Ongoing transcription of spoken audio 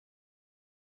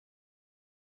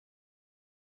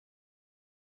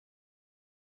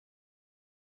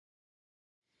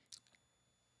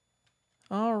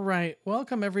All right,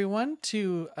 welcome everyone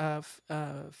to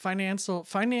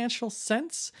Financial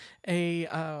Sense,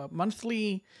 a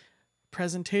monthly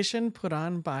presentation put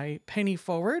on by Penny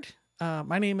Forward.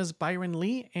 My name is Byron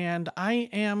Lee, and I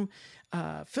am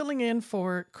filling in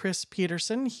for Chris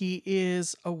Peterson. He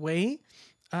is away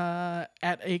at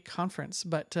a conference,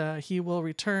 but he will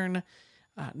return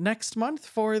next month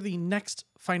for the next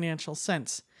Financial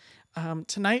Sense.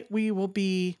 Tonight we will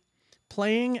be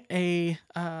playing a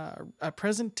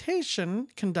presentation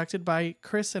conducted by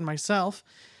Chris and myself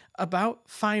about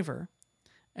Fiverr,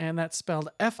 and that's spelled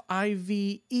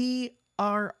Fiverr,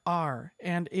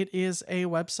 and it is a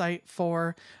website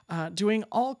for doing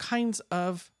all kinds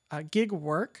of gig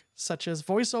work, such as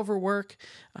voiceover work,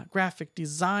 graphic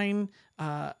design,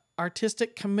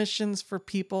 artistic commissions for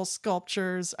people,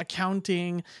 sculptures,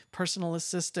 accounting, personal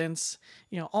assistance,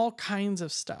 all kinds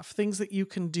of stuff, things that you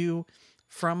can do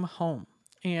from home.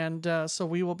 And so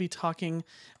we will be talking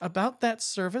about that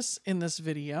service in this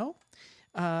video.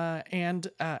 And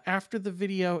after the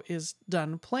video is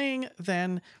done playing,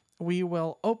 then we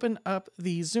will open up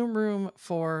the Zoom room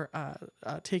for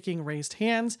taking raised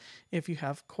hands. If you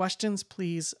have questions,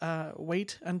 please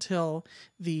wait until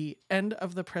the end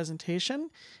of the presentation.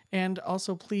 And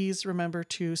also, please remember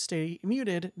to stay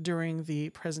muted during the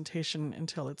presentation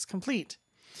until it's complete.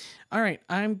 All right,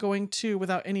 I'm going to,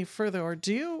 without any further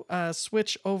ado,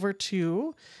 switch over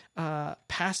to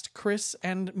past Chris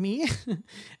and me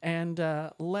and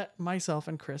let myself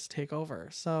and Chris take over.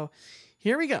 So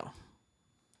here we go.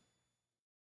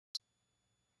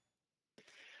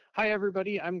 Hi,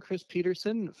 everybody. I'm Chris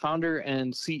Peterson, founder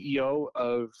and CEO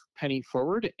of Penny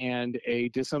Forward and a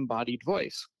disembodied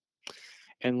voice.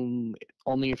 And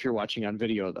only if you're watching on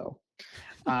video, though.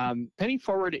 Penny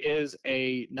Forward is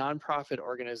a nonprofit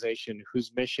organization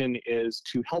whose mission is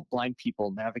to help blind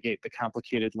people navigate the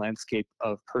complicated landscape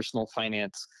of personal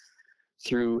finance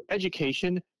through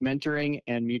education, mentoring,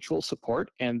 and mutual support.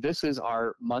 And this is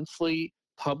our monthly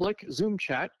public Zoom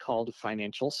chat called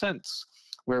Financial Sense,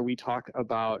 where we talk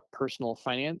about personal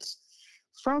finance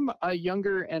from a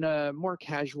younger and a more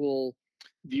casual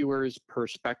viewer's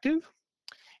perspective.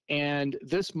 And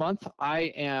this month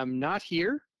I am not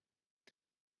here.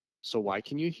 So why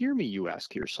can you hear me, you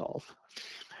ask yourself?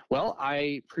 Well,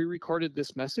 I pre-recorded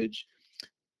this message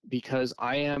because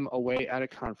I am away at a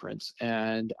conference,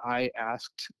 and I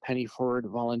asked Penny Forward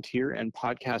volunteer and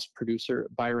podcast producer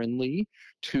Byron Lee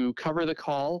to cover the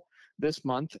call this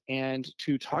month and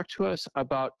to talk to us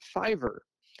about Fiverr.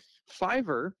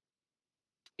 Fiverr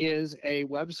is a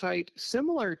website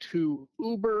similar to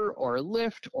Uber or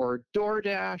Lyft or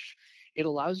DoorDash. It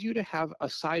allows you to have a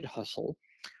side hustle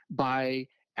by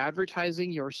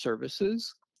advertising your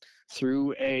services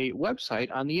through a website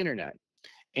on the internet.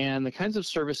 And the kinds of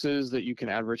services that you can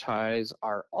advertise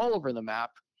are all over the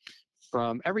map,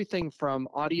 from everything from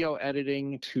audio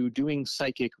editing to doing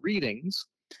psychic readings.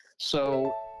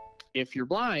 So if you're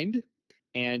blind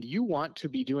and you want to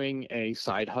be doing a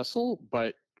side hustle,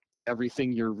 but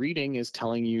everything you're reading is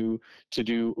telling you to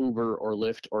do Uber or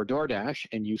Lyft or DoorDash,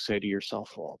 and you say to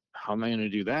yourself, well, how am I going to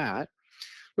do that?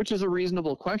 Which is a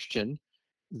reasonable question.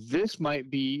 This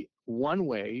might be one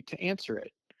way to answer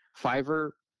it.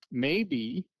 Fiverr may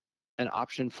be an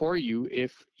option for you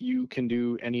if you can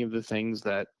do any of the things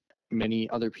that many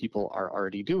other people are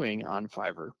already doing on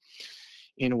Fiverr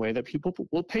in a way that people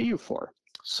will pay you for.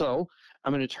 So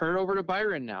I'm going to turn it over to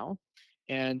Byron now,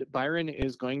 and Byron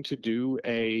is going to do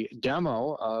a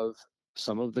demo of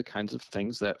some of the kinds of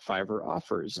things that Fiverr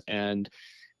offers. And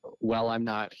while I'm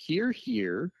not here,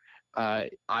 I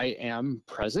am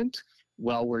present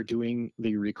while we're doing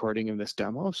the recording of this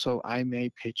demo, so I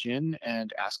may pitch in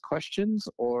and ask questions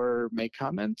or make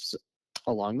comments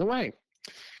along the way.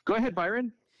 Go ahead,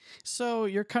 Byron. So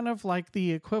you're kind of like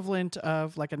the equivalent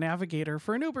of like a navigator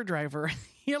for an Uber driver.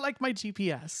 You're like my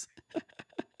GPS.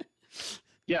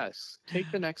 Yes,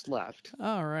 take the next left.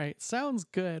 All right, sounds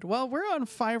good. Well, we're on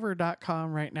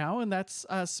Fiverr.com right now, and that's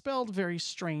spelled very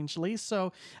strangely.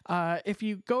 So if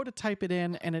you go to type it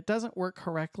in and it doesn't work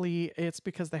correctly, it's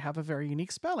because they have a very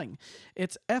unique spelling.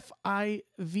 It's Fiverr.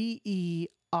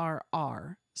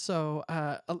 So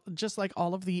just like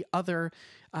all of the other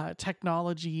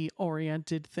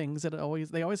technology-oriented things, they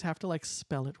always have to like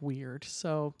spell it weird.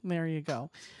 So there you go.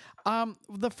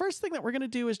 The first thing that we're going to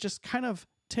do is just kind of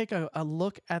take a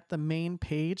look at the main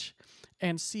page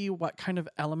and see what kind of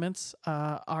elements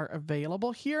are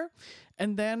available here.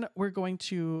 And then we're going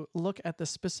to look at the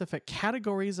specific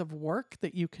categories of work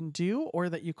that you can do or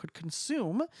that you could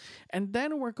consume. And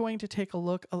then we're going to take a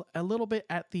look a little bit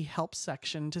at the help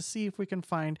section to see if we can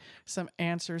find some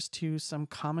answers to some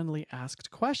commonly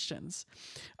asked questions.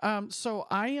 So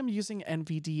I am using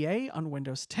NVDA on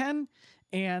Windows 10.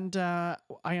 And I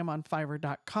am on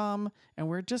Fiverr.com, and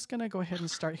we're just going to go ahead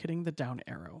and start hitting the down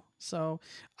arrow. So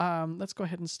let's go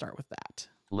ahead and start with that.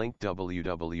 Link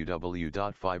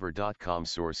www.fiverr.com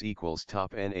source equals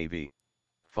top NAV.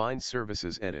 Find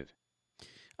services edit.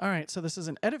 All right, so this is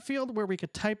an edit field where we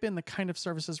could type in the kind of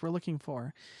services we're looking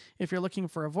for. If you're looking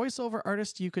for a voiceover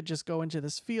artist, you could just go into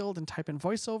this field and type in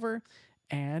voiceover,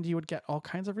 and you would get all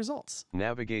kinds of results.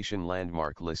 Navigation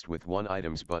landmark list with one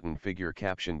items button figure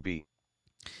caption B.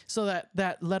 So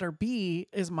that letter B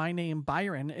is my name,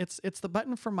 Byron. It's the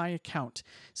button for my account.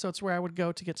 So it's where I would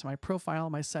go to get to my profile,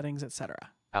 my settings, etc.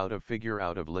 Out of figure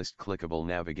out of list clickable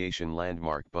navigation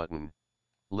landmark button.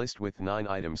 List with 9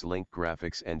 items link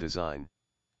graphics and design.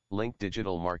 Link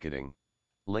digital marketing.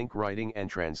 Link writing and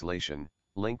translation.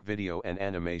 Link video and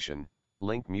animation.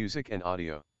 Link music and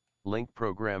audio. Link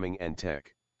programming and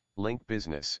tech. Link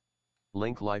business.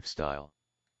 Link lifestyle.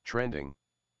 Trending.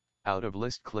 Out of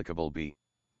list clickable B.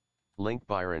 Link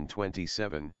Byron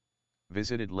 27.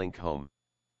 Visited link home.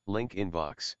 Link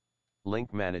inbox.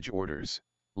 Link manage orders.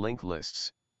 Link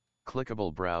lists.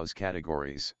 Clickable browse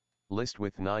categories. List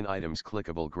with 9 items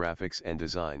clickable graphics and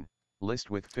design. List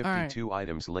with 52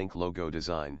 items link logo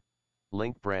design.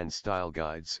 Link brand style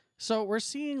guides. So we're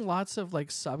seeing lots of like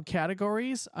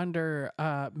subcategories under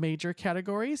major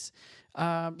categories.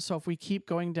 So if we keep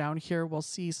going down here, we'll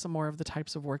see some more of the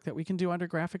types of work that we can do under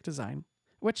graphic design,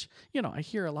 which, you know, I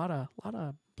hear a lot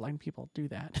of blind people do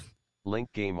that.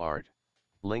 Link game art.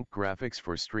 Link graphics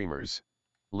for streamers.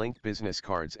 Link business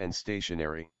cards and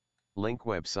stationery. Link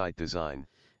website design.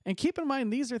 And keep in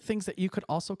mind, these are things that you could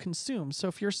also consume. So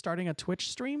if you're starting a Twitch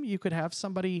stream, you could have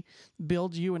somebody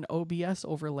build you an OBS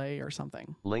overlay or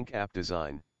something. Link app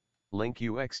design. Link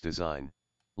UX design.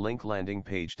 Link landing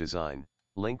page design.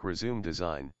 Link resume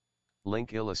design.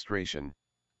 Link illustration.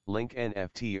 Link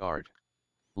NFT art.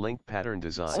 Link pattern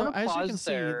design. So as you can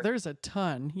see, there's a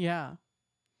ton. Yeah.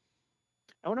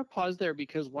 I want to pause there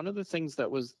because one of the things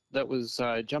that was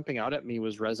jumping out at me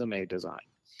was resume design.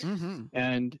 Mm-hmm.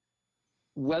 And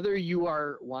whether you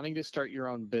are wanting to start your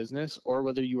own business or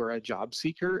whether you are a job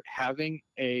seeker, having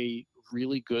a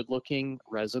really good looking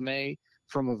resume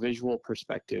from a visual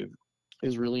perspective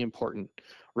is really important.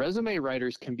 Resume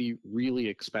writers can be really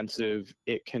expensive.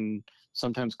 It can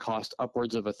sometimes cost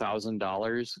upwards of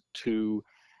 $1,000 to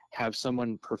have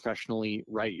someone professionally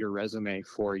write your resume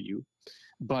for you.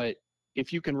 But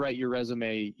if you can write your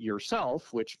resume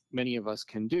yourself, which many of us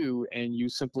can do, and you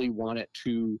simply want it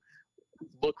to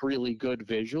look really good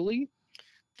visually,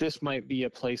 this might be a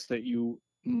place that you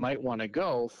might want to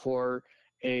go for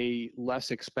a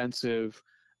less expensive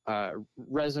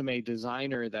resume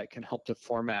designer that can help to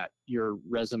format your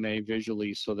resume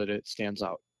visually so that it stands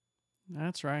out.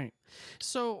 That's right.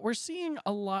 So we're seeing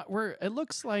a lot where it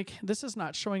looks like this is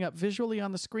not showing up visually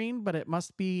on the screen, but it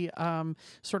must be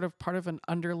sort of part of an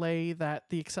underlay that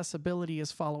the accessibility is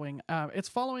following. It's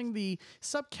following the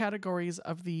subcategories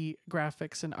of the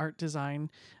graphics and art design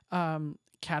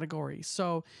category.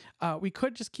 So we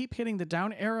could just keep hitting the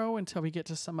down arrow until we get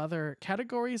to some other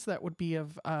categories that would be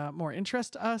of more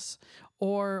interest to us,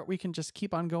 or we can just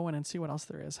keep on going and see what else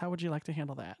there is. How would you like to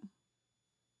handle that?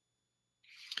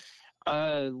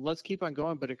 Let's keep on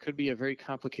going, but it could be a very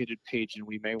complicated page and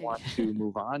we may want to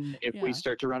move on if we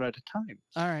start to run out of time.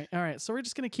 All right. So we're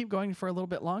just going to keep going for a little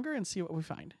bit longer and see what we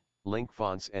find. Link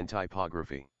fonts and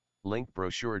typography. Link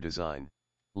brochure design.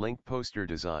 Link poster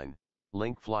design.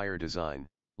 Link flyer design.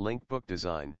 Link book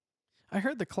design. I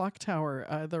heard the clock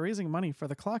tower, they're raising money for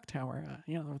the clock tower,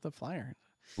 the flyer.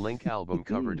 Link album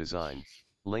cover design.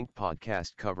 Link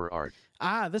podcast cover art.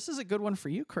 This is a good one for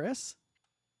you, Chris.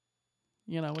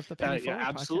 With the Penny Forward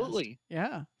absolutely. Podcast.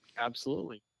 Yeah.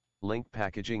 Absolutely. Link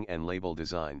packaging and label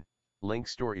design. Link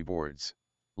storyboards.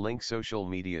 Link social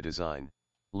media design.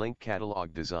 Link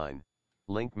catalog design.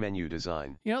 Link menu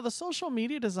design. The social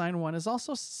media design one is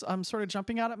also sort of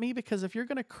jumping out at me because if you're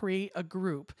going to create a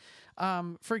group,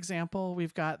 for example,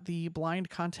 we've got the Blind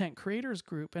Content Creators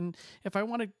group. And if I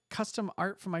wanted custom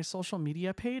art for my social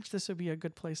media page, this would be a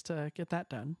good place to get that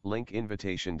done. Link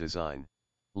invitation design.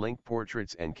 Link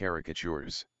portraits and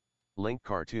caricatures. Link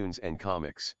cartoons and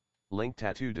comics. Link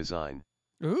tattoo design.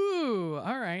 Ooh,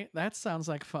 all right. That sounds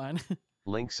like fun.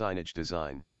 Link signage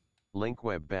design. Link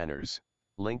web banners.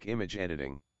 Link image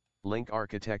editing. Link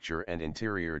architecture and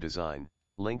interior design.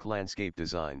 Link landscape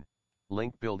design.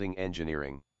 Link building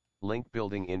engineering. Link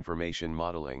building information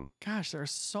modeling. Gosh, there are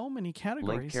so many Link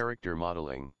categories. character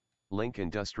modeling. Link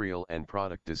industrial and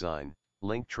product design.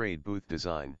 Link trade booth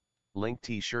design. Link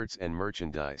t-shirts and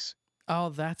merchandise. Oh,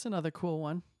 that's another cool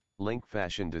one. Link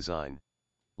fashion design.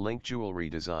 Link jewelry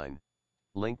design.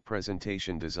 Link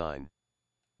presentation design.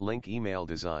 Link email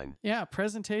design. Yeah,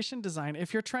 presentation design.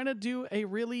 If you're trying to do a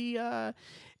really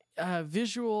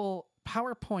visual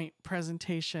PowerPoint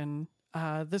presentation,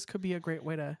 this could be a great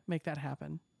way to make that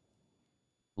happen.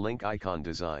 Link icon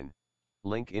design.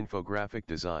 Link infographic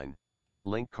design.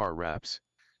 Link car wraps.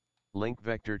 Link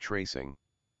vector tracing.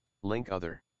 Link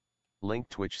other. Link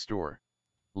Twitch store.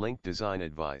 Link design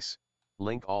advice.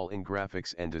 Link all in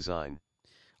graphics and design.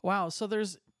 Wow, so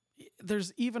there's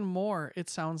even more, it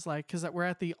sounds like, because we're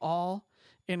at the all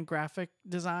in graphic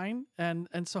design, and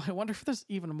so I wonder if there's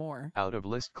even more. Out of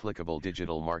list clickable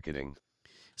digital marketing.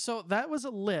 So that was a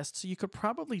list, so you could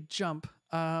probably jump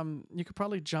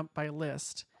by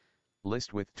list.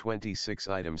 List with 26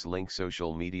 items. Link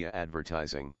social media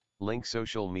advertising. Link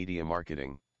social media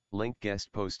marketing. Link guest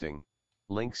posting.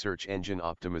 Link search engine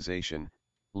optimization.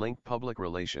 Link public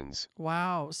relations.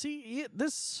 Wow. See,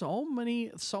 there's so many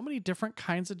different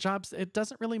kinds of jobs. It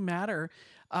doesn't really matter.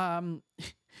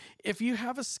 If you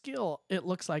have a skill, it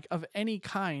looks like, of any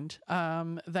kind,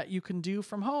 that you can do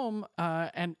from home,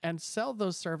 and sell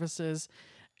those services,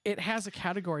 it has a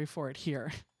category for it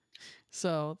here.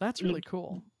 So that's really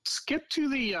cool. Skip to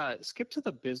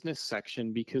the business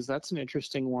section, because that's an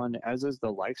interesting one, as is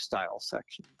the lifestyle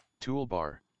section.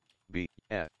 Toolbar.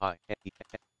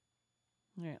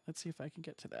 Yeah, let's see if I can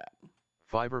get to that.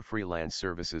 Fiverr freelance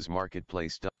services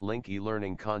marketplace. Link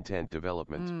e-learning content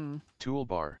development.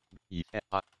 Toolbar.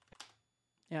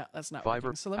 Yeah, that's not Fiverr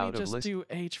working. So let out me of just list. do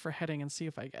H for heading and see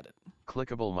if I get it.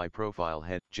 Clickable my profile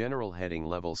head. General heading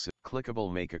level.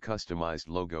 Clickable make a customized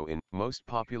logo in most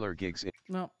popular gigs.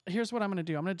 No, here's what I'm going to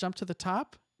do. I'm going to jump to the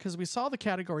top because we saw the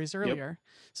categories earlier.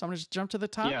 So I'm going to just jump to the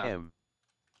top. Yeah. M.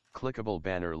 Clickable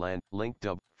banner land. Link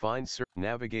dub. Find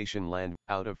navigation land.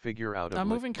 Out of figure out of. I'm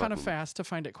moving kind of button. fast to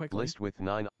find it quickly. List with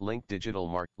 9. Link digital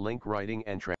mark. Link writing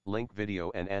and link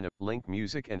video and anim. Link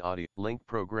music and audio. Link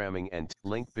programming and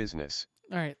link business.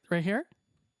 All right, right here.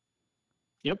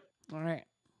 Yep. All right.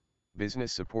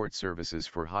 Business support services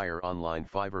for hire online.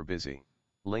 Fiverr busy.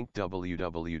 Link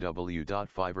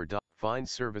www.fiverr. Find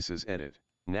services edit.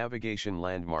 Navigation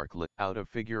landmark out of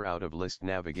figure out of list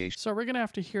navigation. So we're going to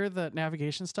have to hear the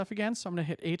navigation stuff again. So I'm going to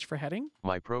hit H for heading.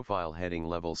 My profile heading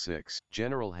level 6.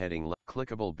 General heading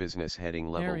clickable business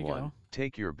heading There level we 1. go.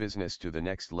 Take your business to the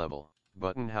next level.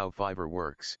 Button how Fiverr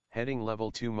works. Heading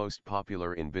level 2 most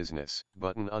popular in business.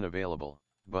 Button unavailable.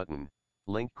 Button.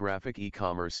 Link graphic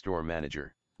e-commerce store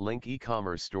manager. Link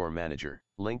e-commerce store manager.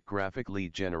 Link graphic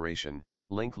lead generation.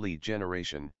 Link lead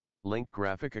generation. Link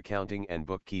graphic accounting and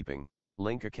bookkeeping.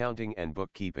 Link accounting and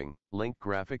bookkeeping. Link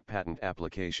graphic patent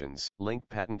applications. Link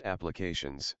patent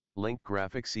applications. Link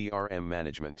graphic CRM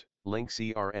management. Link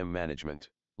CRM management.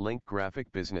 Link graphic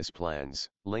business plans.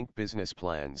 Link business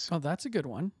plans. Oh, that's a good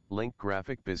one. Link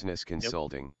graphic business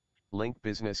consulting. Link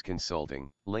business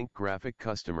consulting. Link graphic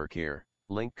customer care.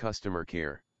 Link customer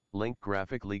care. Link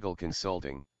graphic legal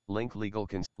consulting. Link legal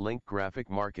link graphic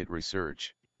market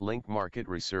research. Link market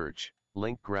research.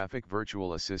 Link graphic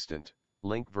virtual assistant.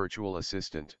 Link virtual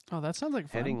assistant. Oh, that sounds like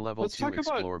fun. Heading level 2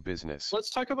 explore business. Let's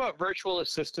talk about virtual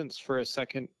assistants for a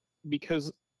second,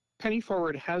 because Penny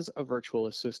Forward has a virtual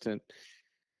assistant.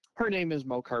 Her name is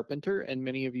Mo Carpenter, and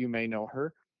many of you may know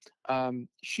her.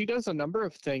 She does a number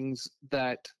of things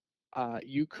that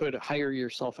you could hire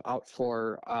yourself out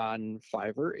for on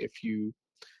Fiverr if you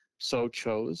so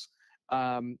chose.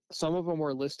 Some of them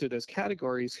were listed as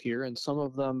categories here, and some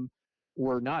of them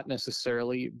were not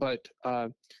necessarily, but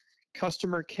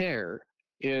customer care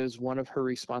is one of her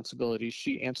responsibilities.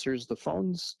 She answers the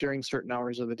phones during certain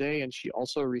hours of the day, and she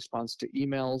also responds to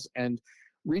emails and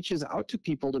reaches out to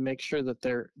people to make sure that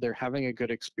they're having a good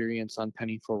experience on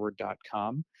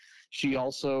pennyforward.com. She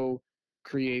also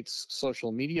creates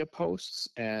social media posts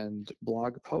and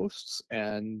blog posts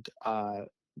and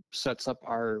sets up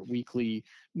our weekly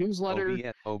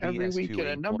newsletter every week, and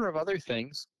a number of other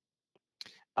things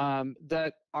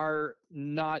that are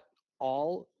not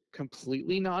all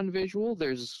completely non-visual.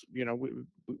 There's,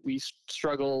 we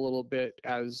struggle a little bit,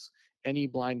 as any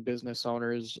blind business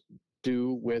owners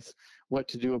do, with what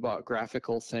to do about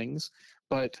graphical things.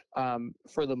 But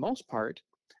for the most part,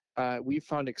 we've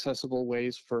found accessible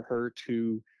ways for her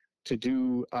to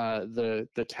do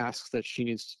the tasks that she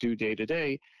needs to do day to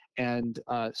day. And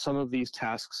some of these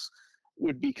tasks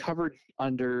would be covered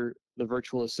under the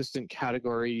virtual assistant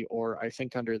category, or I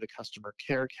think under the customer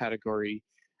care category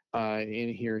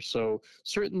in here. So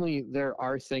certainly there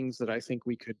are things that I think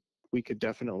we could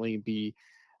definitely be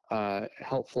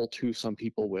helpful to some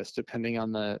people with, depending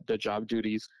on the job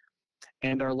duties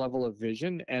and our level of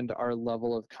vision and our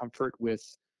level of comfort with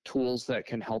tools that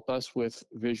can help us with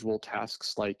visual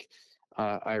tasks like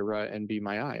Aira and Be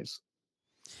My Eyes.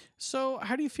 So,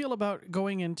 how do you feel about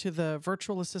going into the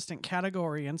virtual assistant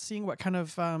category and seeing what kind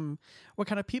of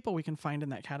people we can find in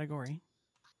that category?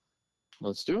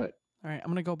 Let's do it. All right, I'm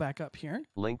going to go back up here.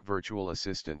 Link virtual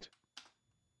assistant.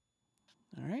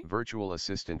 All right. Virtual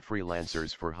assistant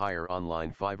freelancers for hire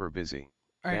online Fiverr busy.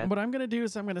 All right, what I'm going to do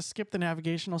is I'm going to skip the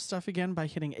navigational stuff again by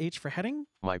hitting H for heading.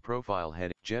 My profile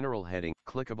heading, general heading,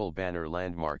 clickable banner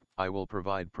landmark. I will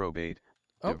provide probate,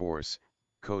 divorce,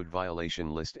 code violation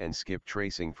list and skip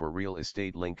tracing for real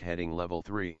estate link heading level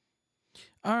 3.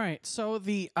 All right, so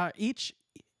the each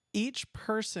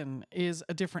person is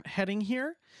a different heading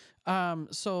here.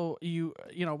 So you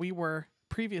know, we were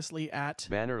previously at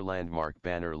banner landmark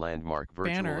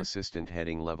virtual assistant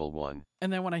heading level 1.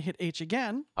 And then when I hit H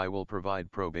again, I will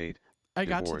provide probate. I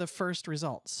got to the first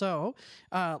result. So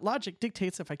logic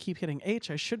dictates if I keep hitting H,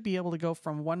 I should be able to go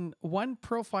from one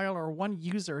profile or one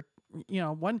user, you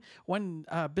know, one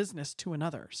business to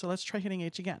another. So let's try hitting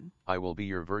H again. I will be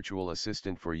your virtual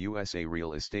assistant for USA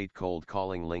real estate cold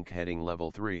calling link heading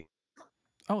level 3.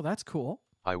 Oh, that's cool.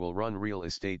 I will run real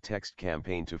estate text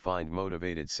campaign to find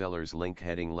motivated sellers link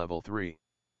heading level 3.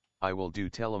 I will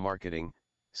do telemarketing,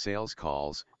 sales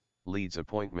calls, leads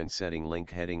appointment setting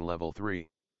link heading level 3.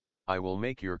 I will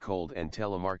make your cold and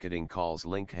telemarketing calls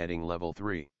link heading level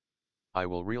 3. I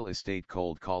will real estate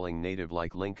cold calling native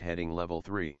like link heading level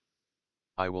 3.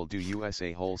 I will do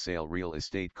USA wholesale real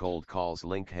estate cold calls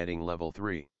link heading level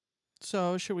 3.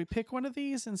 So should we pick one of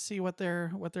these and see what they're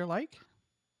like?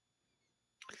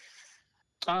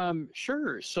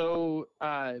 Sure. So,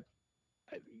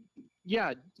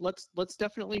 yeah, let's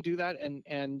definitely do that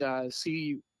and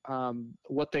see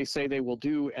what they say they will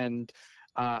do. And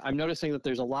I'm noticing that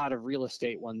there's a lot of real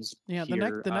estate ones. Yeah,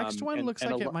 here. The next one looks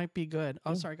like it might be good.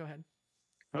 Oh, sorry, go ahead.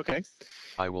 Okay.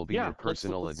 I will be your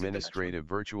personal administrative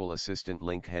virtual assistant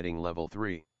link heading level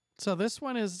 3. So this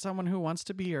one is someone who wants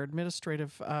to be your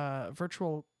administrative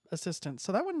virtual assistant.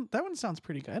 So that one sounds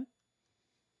pretty good.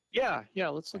 Yeah,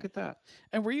 let's look at that.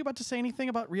 And were you about to say anything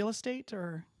about real estate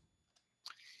or?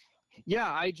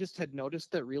 Yeah, I just had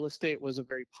noticed that real estate was a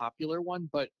very popular one,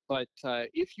 but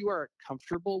if you are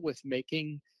comfortable with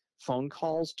making phone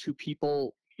calls to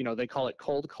people, you know, they call it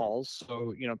cold calls.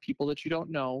 So, you know, people that you don't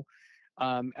know,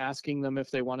 asking them if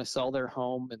they want to sell their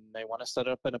home and they want to set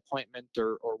up an appointment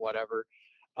or whatever.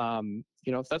 You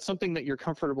know, if that's something that you're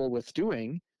comfortable with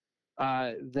doing,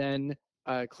 then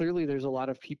clearly there's a lot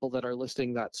of people that are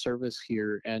listing that service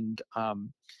here, and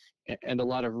a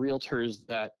lot of realtors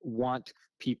that want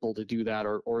people to do that,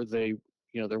 or they,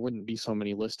 you know, there wouldn't be so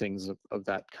many listings of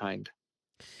that kind.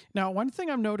 Now, one thing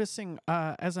I'm noticing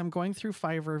as I'm going through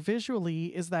Fiverr visually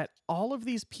is that all of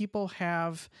these people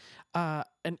have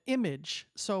an image.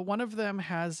 So one of them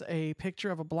has a picture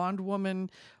of a blonde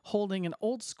woman holding an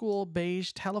old school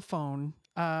beige telephone.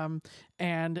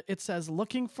 And it says,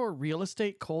 looking for real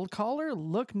estate cold caller?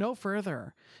 Look no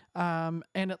further. And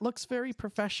it looks very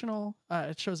professional.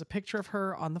 It shows a picture of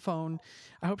her on the phone.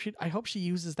 I hope she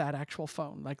uses that actual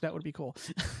phone. Like, that would be cool.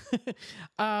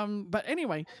 But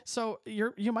anyway, so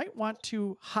you might want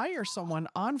to hire someone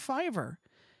on Fiverr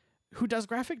who does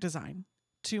graphic design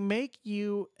to make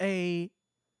you a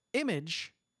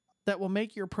image that will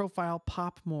make your profile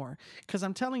pop more. Because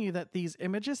I'm telling you that these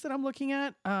images that I'm looking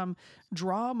at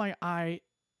draw my eye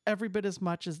every bit as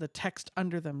much as the text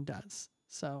under them does.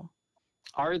 So,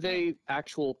 are they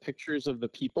actual pictures of the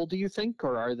people, do you think,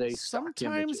 or are they sometimes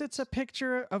images? It's a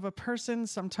picture of a person,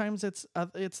 sometimes it's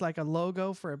like a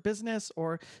logo for a business,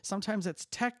 or sometimes it's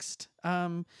text.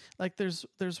 Like there's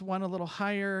one a little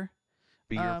higher.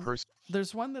 Be your person.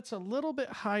 There's one that's a little bit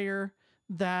higher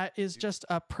that is just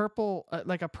a purple,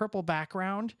 like a purple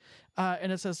background,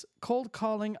 and it says cold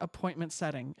calling appointment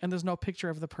setting, and there's no picture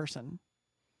of the person.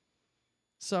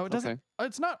 So it doesn't. Okay.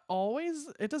 It's not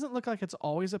always. It doesn't look like it's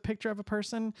always a picture of a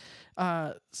person.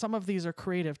 Some of these are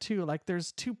creative too. Like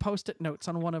there's 2 Post-it notes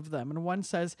on one of them, and one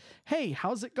says, "Hey,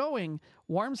 how's it going?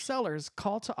 Warm sellers,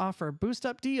 call to offer, boost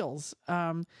up deals."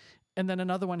 And then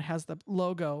another one has the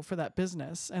logo for that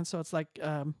business, and so it's like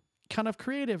kind of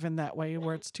creative in that way,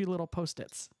 where it's 2 little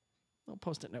Post-it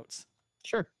notes.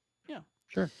 Sure. Yeah.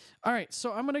 Sure. All right.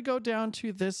 So I'm going to go down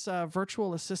to this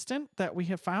virtual assistant that we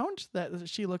have found. That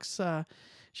she looks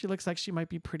like she might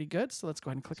be pretty good. So let's go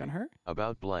ahead and click on her.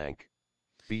 About blank.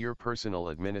 Be Your Personal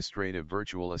Administrative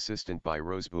Virtual Assistant by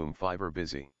Roseboom. Fiverr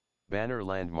Busy. Banner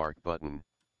landmark button.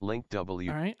 Link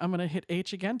W. All right, I'm going to hit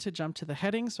H again to jump to the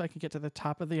heading so I can get to the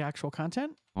top of the actual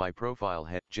content. My profile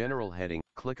head. General heading.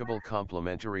 Clickable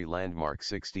complimentary landmark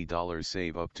 $60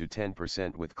 save up to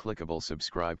 10% with clickable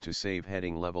subscribe to save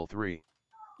heading level 3.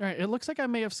 All right, it looks like I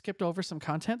may have skipped over some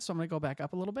content, so I'm going to go back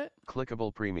up a little bit.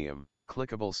 Clickable premium.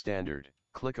 Clickable standard.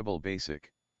 Clickable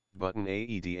basic. Button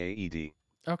AED.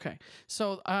 Okay,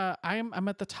 so I'm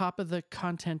at the top of the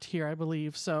content here, I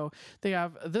believe. So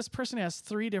this person has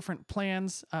 3 different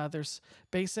plans. There's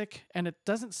basic, and it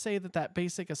doesn't say that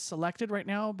basic is selected right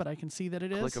now, but I can see that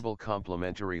it is. Clickable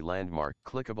complimentary landmark.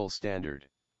 Clickable standard.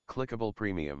 Clickable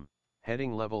premium.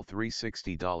 Heading level 3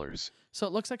 $60. So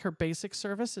it looks like her basic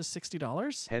service is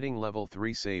 $60. Heading level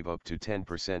 3 save up to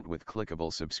 10% with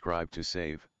clickable subscribe to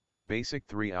save. Basic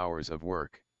 3 hours of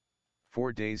work.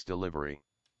 4 days delivery.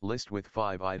 List with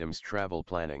 5 items travel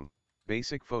planning.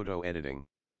 Basic photo editing.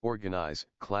 Organize,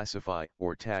 classify,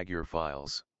 or tag your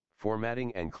files.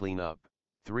 Formatting and cleanup.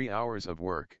 3 hours of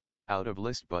work. Out of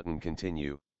list button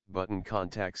continue. Button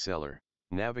contact seller.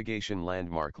 Navigation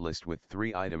landmark list with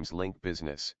 3 items link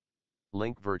business.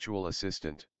 Link virtual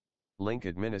assistant. Link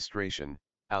administration.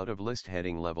 Out of list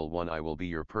heading level 1 I will be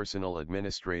your personal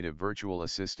administrative virtual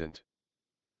assistant.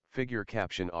 Figure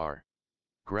caption R.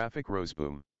 Graphic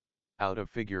Roseboom. Out of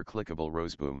figure clickable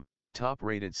Roseboom. Top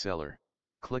rated seller.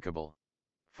 Clickable.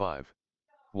 5.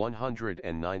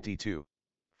 192.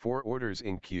 4 orders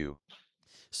in queue.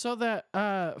 So that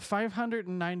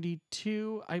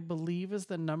 592, I believe, is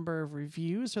the number of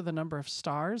reviews or the number of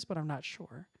stars, but I'm not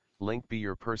sure. Link be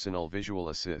your personal visual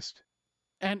assist.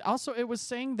 And also, it was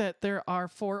saying that there are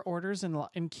 4 orders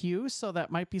in queue, so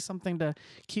that might be something to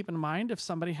keep in mind. If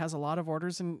somebody has a lot of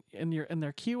orders in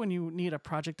their queue and you need a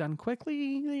project done quickly,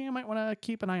 you might want to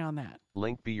keep an eye on that.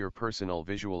 Link be your personal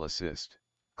visual assist.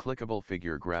 Clickable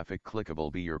figure graphic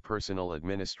clickable be your personal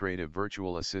administrative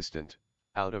virtual assistant.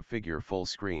 Out of figure full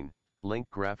screen. Link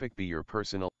graphic be your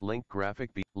personal. Link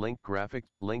graphic be link graphic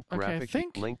link graphic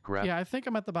link graphic. Yeah, I think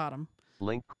I'm at the bottom.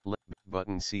 Link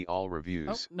button see all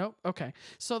reviews. Oh, no. Okay.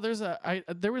 So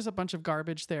there was a bunch of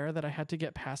garbage there that I had to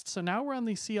get past. So now we're on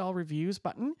the see all reviews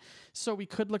button. So we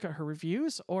could look at her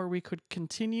reviews, or we could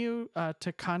continue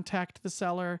to contact the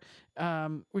seller.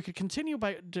 We could continue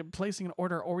by placing an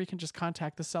order, or we can just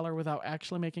contact the seller without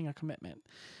actually making a commitment.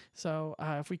 So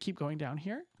if we keep going down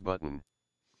here. Button.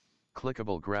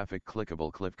 Clickable graphic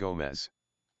clickable Cliff Gomez.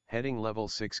 Heading level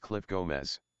 6 Cliff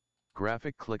Gomez.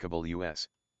 Graphic clickable US.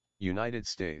 United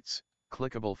States,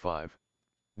 clickable 5.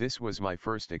 This was my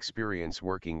first experience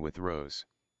working with Rose.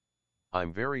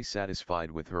 I'm very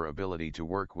satisfied with her ability to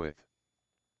work with.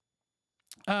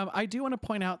 I do want to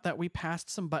point out that we passed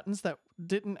some buttons that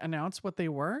didn't announce what they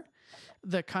were.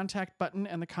 The contact button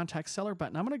and the contact seller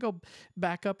button. I'm going to go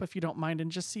back up, if you don't mind,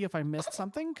 and just see if I missed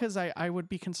something, because I would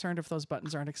be concerned if those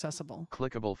buttons aren't accessible.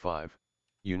 Clickable 5.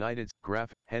 United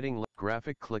heading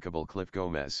graphic clickable Cliff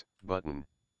Gomez button.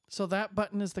 So that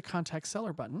button is the contact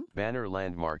seller button. Banner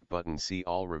landmark button see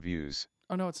all reviews.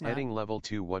 Oh, no, it's not. Heading level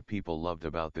 2 what people loved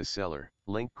about this seller.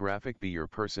 Link graphic be your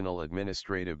personal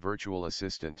administrative virtual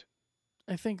assistant.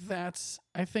 I think that's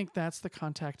the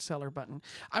contact seller button.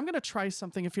 I'm going to try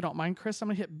something, if you don't mind, Chris. I'm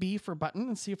going to hit B for button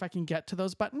and see if I can get to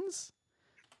those buttons.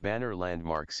 Banner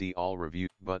landmark see all review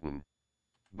button.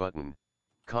 Button.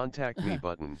 Contact me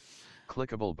button.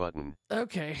 Clickable button.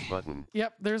 Okay. Button.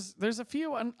 Yep, there's a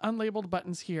few unlabeled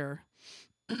buttons here.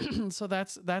 So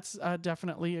that's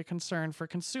definitely a concern for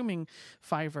consuming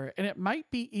Fiverr, and it might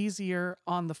be easier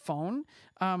on the phone.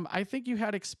 I think you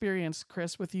had experience,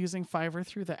 Chris, with using Fiverr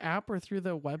through the app or through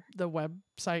the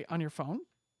website on your phone.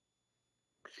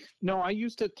 No, I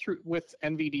used it with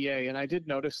NVDA, and I did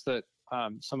notice that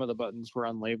some of the buttons were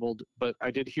unlabeled, but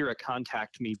I did hear a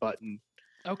contact me button.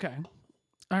 Okay.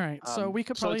 All right. So we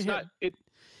could probably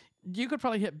you could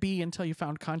probably hit B until you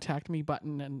found contact me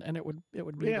button, and it would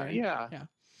be there. Yeah.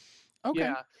 Okay.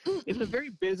 Yeah, it's a very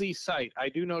busy site. I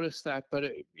do notice that, but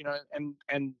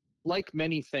and like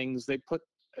many things,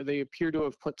 they appear to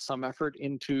have put some effort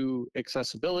into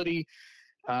accessibility,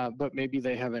 but maybe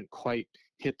they haven't quite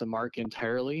hit the mark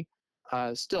entirely.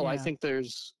 Still, I think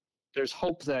there's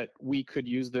hope that we could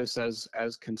use this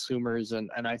as consumers, and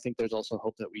I think there's also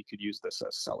hope that we could use this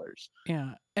as sellers.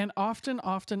 Yeah, and often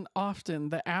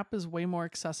the app is way more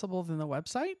accessible than the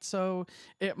website, so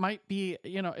it might be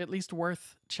at least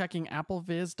worth checking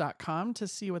appleviz.com to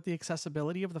see what the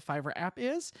accessibility of the Fiverr app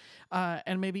is,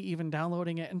 and maybe even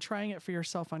downloading it and trying it for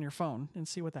yourself on your phone and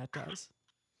see what that does.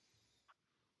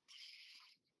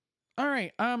 All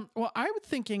right. Well, I was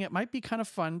thinking it might be kind of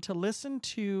fun to listen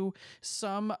to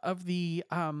some of the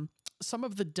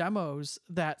demos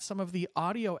that some of the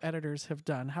audio editors have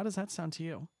done. How does that sound to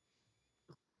you?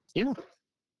 Yeah.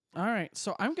 All right.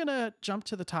 So I'm gonna jump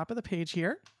to the top of the page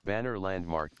here, Banner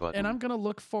landmark button. and I'm gonna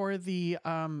look for the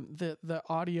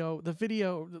audio, the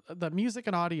video, the music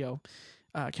and audio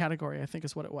category. I think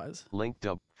is what it was. Link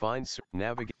dub. Find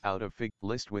navigate out of fig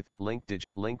list with link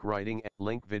link writing,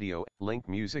 link video, link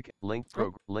music, link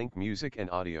link music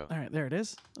and audio. All right, there it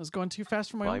is. I was going too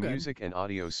fast for my My own good. music and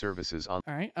audio services on.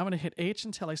 All right, I'm gonna hit H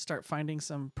until I start finding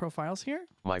some profiles here.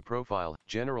 My profile,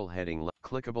 general heading,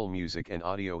 clickable music and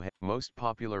audio, most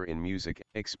popular in music,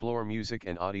 explore music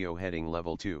and audio heading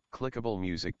level 2, clickable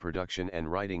music production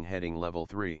and writing heading level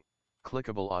 3,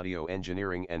 clickable audio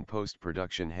engineering and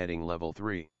post-production heading level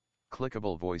 3,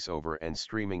 clickable voiceover and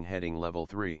streaming heading level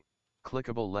 3,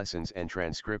 clickable lessons and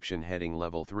transcription heading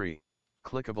level 3,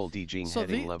 clickable DJing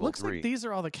heading level 3. Looks like these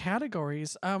are all the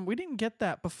categories. We didn't get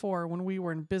that before when we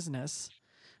were in business.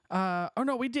 Oh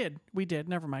no, we did.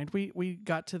 Never mind. We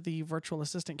got to the virtual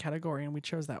assistant category and we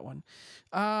chose that one.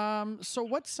 So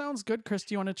what sounds good, Chris?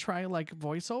 Do you want to try like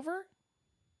voiceover?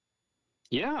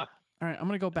 Yeah. All right, I'm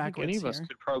gonna go I think backwards. any of us here.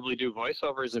 could probably do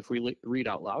voiceovers if we read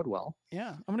out loud well.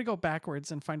 Yeah, I'm gonna go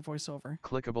backwards and find voiceover.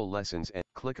 Clickable lessons and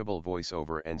clickable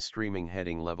voiceover and streaming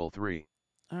heading level 3.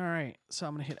 All right, so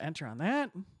I'm gonna hit enter on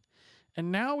that,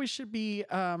 and now we should be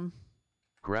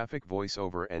Graphic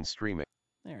voiceover and streaming.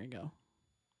 there you go.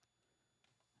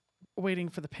 Waiting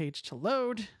for the page to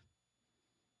load.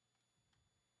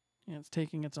 Yeah, it's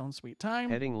taking its own sweet time.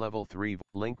 Heading level 3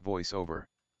 link voiceover.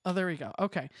 Oh, there we go.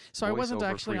 Okay. So I wasn't Voiceover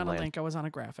actually on a freelance. link. I was on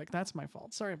a graphic. That's my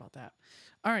fault. Sorry about that.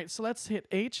 All right. So let's hit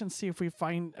H and see if we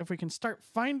can start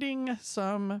finding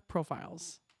some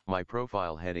profiles. My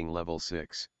profile heading level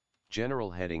 6.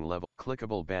 General heading level.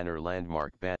 Clickable banner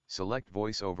landmark select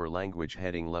voiceover language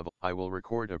heading level. I will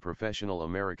record a professional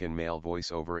American male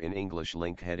voiceover in English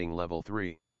link heading level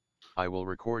 3. I will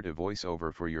record a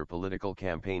voiceover for your political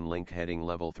campaign link heading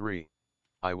level 3.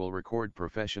 I will record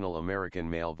professional American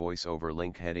male voiceover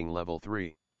link heading level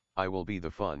 3. I will be the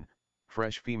fun,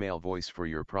 fresh female voice for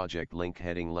your project link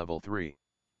heading level 3.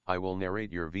 I will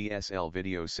narrate your VSL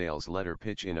video sales letter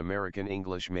pitch in American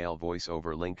English male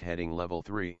voiceover link heading level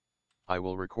 3. I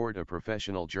will record a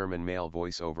professional German male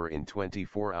voiceover in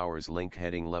 24 hours link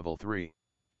heading level 3.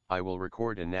 I will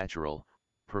record a natural,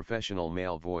 professional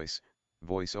male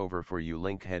voiceover for you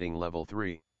link heading level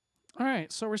 3. All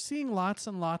right. So we're seeing lots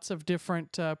and lots of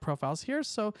different profiles here.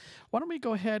 So why don't we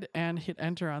go ahead and hit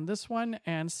enter on this one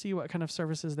and see what kind of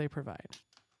services they provide.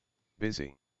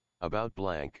 Busy. About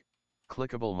blank.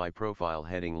 Clickable my profile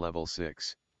heading level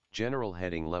 6. General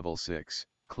heading level 6.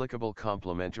 Clickable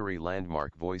complimentary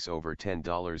landmark voiceover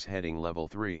 $10 heading level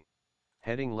 3.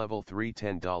 Heading level 3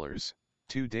 $10.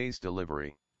 2 days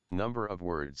delivery. Number of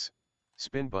words.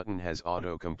 Spin button has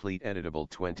auto-complete editable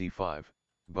 25.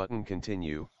 Button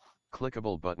continue.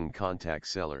 Clickable button contact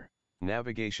seller.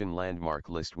 Navigation landmark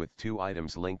list with 2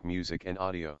 items link music and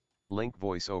audio. Link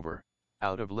voiceover.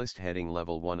 Out of list heading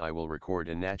level 1 I will record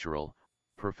a natural,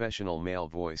 professional male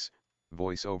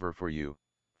voiceover for you.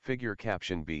 Figure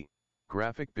caption B.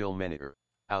 Graphic bill manager.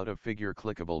 Out of figure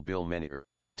clickable bill manager.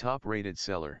 Top rated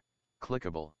seller.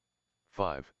 Clickable.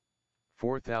 5.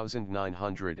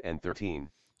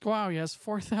 4,913. Wow, yes,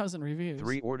 4,000 reviews.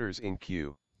 3 orders in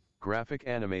queue. Graphic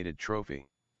animated trophy.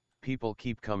 People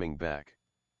keep coming back.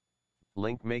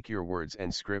 Link make your words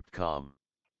and script com.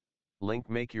 Link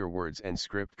make your words and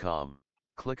script com.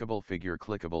 Clickable figure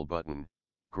clickable button.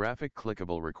 Graphic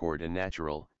clickable record a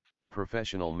natural,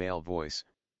 professional male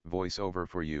voiceover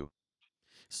for you.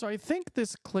 So I think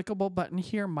this clickable button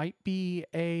here might be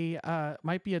a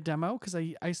demo because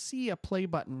I see a play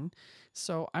button.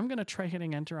 So I'm going to try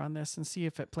hitting enter on this and see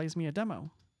if it plays me a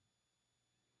demo.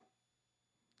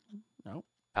 Nope.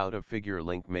 Out of figure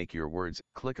link make your words,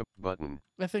 click a button.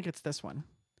 I think it's this one.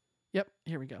 Yep,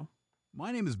 here we go.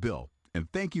 My name is Bill,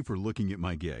 and thank you for looking at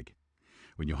my gig.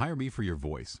 When you hire me for your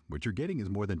voice, what you're getting is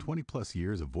more than 20 plus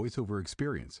years of voiceover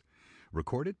experience,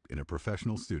 recorded in a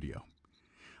professional studio.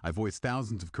 I voiced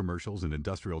thousands of commercials and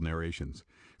industrial narrations,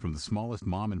 from the smallest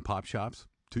mom and pop shops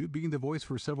to being the voice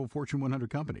for several Fortune 100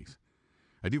 companies.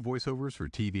 I do voiceovers for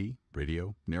TV,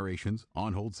 radio, narrations,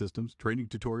 on-hold systems, training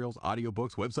tutorials,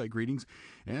 audiobooks, website greetings,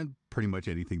 and pretty much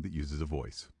anything that uses a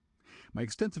voice. My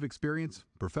extensive experience,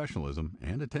 professionalism,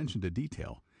 and attention to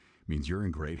detail means you're in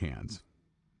great hands.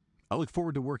 I look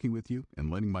forward to working with you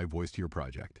and lending my voice to your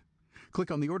project.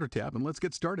 Click on the Order tab and let's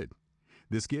get started.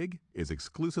 This gig is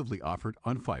exclusively offered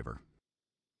on Fiverr.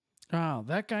 Oh,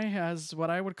 that guy has what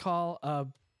I would call a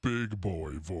Big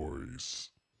boy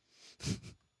voice.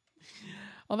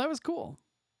 Well, that was cool.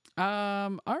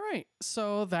 All right.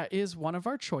 So that is one of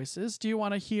our choices. Do you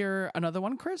want to hear another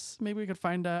one, Chris? Maybe we could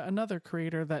find another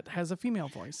creator that has a female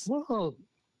voice. Well,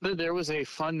 there was a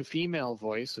fun female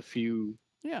voice a few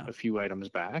items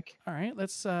back. All right.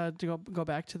 Let's go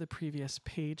back to the previous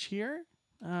page here.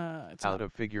 It's Out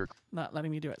of figure. not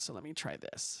letting me do it. So let me try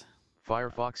this.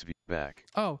 Firefox back.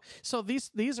 Oh, so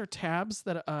these are tabs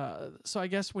that so I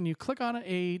guess when you click on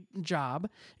a job,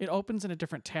 it opens in a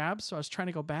different tab. So I was trying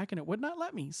to go back and it would not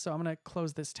let me. So I'm going to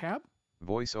close this tab.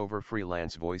 Voiceover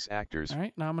freelance voice actors. All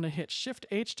right, now I'm going to hit Shift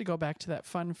H to go back to that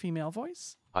fun female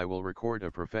voice. I will record a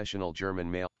professional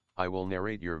German male. I will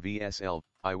narrate your VSL.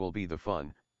 I will be the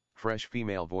fun, fresh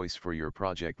female voice for your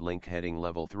project. Link heading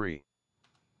level 3.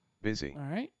 Busy. All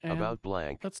right. And About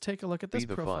blank. let's take a look at this Be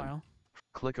the profile. fun.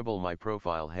 Clickable my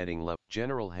profile heading level.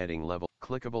 General heading level.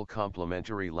 Clickable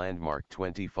complimentary landmark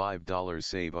 $25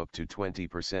 save up to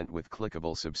 20% with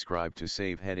clickable subscribe to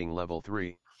save heading level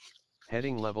 3.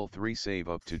 Heading level 3 save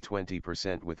up to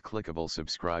 20% with clickable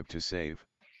subscribe to save.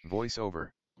 Voiceover.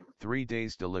 3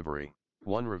 days delivery.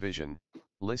 1 revision.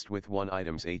 List with 1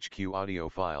 items HQ audio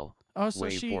file. Oh, so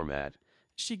WAV format.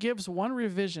 she gives 1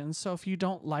 revision. So if you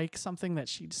don't like something that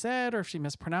she said, or if she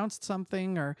mispronounced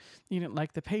something, or you didn't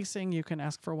like the pacing, you can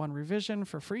ask for 1 revision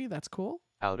for free. That's cool.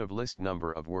 Out of list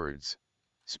number of words.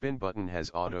 Spin button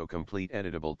has auto-complete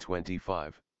editable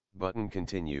 25. Button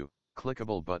continue.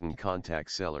 Clickable button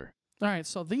contact seller. All right,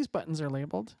 so these buttons are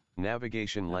labeled.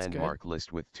 Navigation That's landmark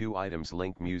list with 2 items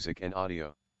link music and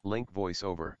audio. Link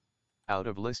voiceover. Out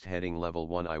of list heading level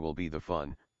 1 I will be the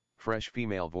fun, fresh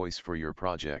female voice for your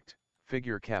project.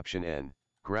 Figure caption N.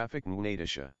 Graphic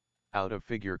Natasha. Out of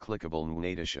figure clickable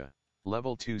Natasha.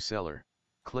 Level 2 seller.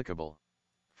 Clickable.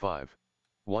 5.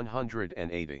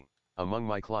 180. Among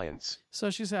my clients. So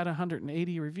she's had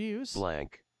 180 reviews.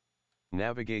 Blank.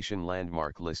 Navigation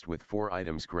landmark list with 4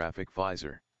 items graphic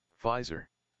Pfizer. Pfizer.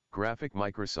 Graphic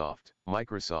Microsoft.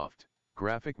 Microsoft.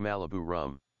 Graphic Malibu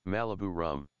Rum. Malibu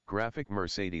Rum. Graphic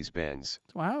Mercedes-Benz.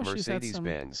 Wow, she's had some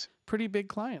Mercedes-Benz. pretty big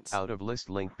clients. Out of list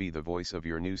link be the voice of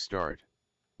your new start.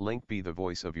 Link be the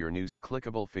voice of your new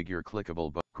clickable figure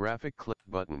clickable graphic click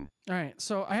button. All right,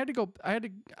 so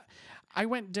I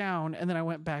went down and then I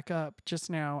went back up just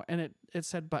now, and it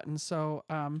said button. So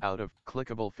Out of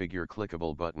clickable figure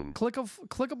clickable button.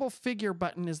 clickable figure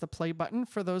button is the play button.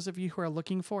 For those of you who are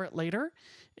looking for it later,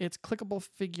 it's clickable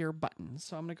figure button.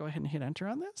 So I'm gonna go ahead and hit enter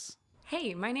on this.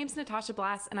 Hey, my name's Natasha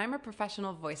Blass, and I'm a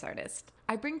professional voice artist.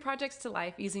 I bring projects to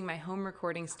life using my home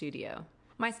recording studio.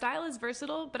 My style is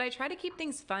versatile, but I try to keep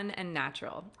things fun and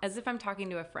natural, as if I'm talking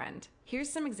to a friend. Here's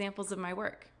some examples of my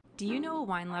work. Do you know a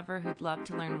wine lover who'd love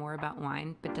to learn more about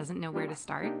wine, but doesn't know where to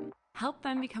start? Help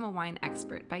them become a wine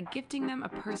expert by gifting them a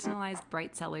personalized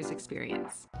Bright Cellars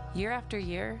experience. Year after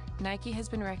year, Nike has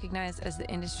been recognized as the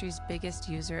industry's biggest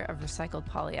user of recycled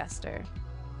polyester.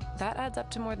 That adds up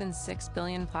to more than 6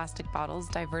 billion plastic bottles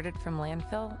diverted from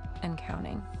landfill and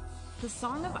counting. The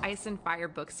Song of Ice and Fire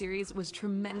book series was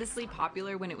tremendously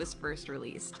popular when it was first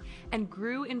released, and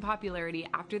grew in popularity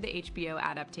after the HBO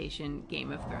adaptation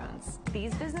Game of Thrones.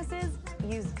 These businesses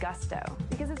use Gusto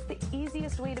because it's the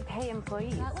easiest way to pay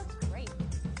employees. That looks great.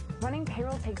 Running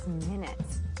payroll takes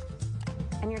minutes,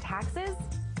 and your taxes,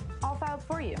 all filed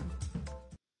for you.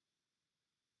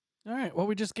 All right. Well,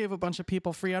 we just gave a bunch of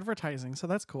people free advertising, so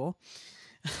that's cool.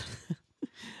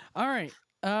 All right.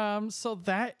 So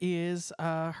that is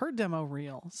her demo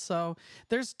reel. So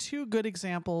there's 2 good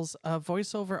examples of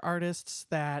voiceover artists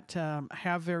that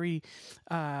have very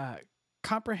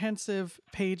comprehensive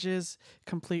pages,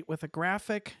 complete with a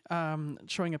graphic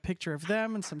showing a picture of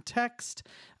them and some text,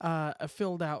 a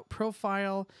filled out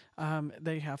profile.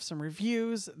 They have some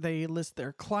reviews. They list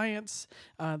their clients.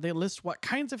 They list what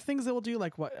kinds of things they will do,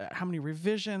 like how many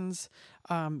revisions.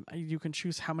 You can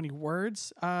choose how many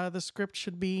words the script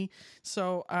should be.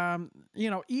 So,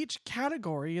 each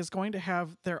category is going to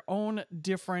have their own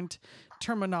different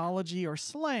terminology or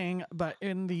slang, but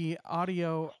in the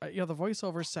audio, the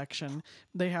voiceover section,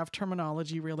 they have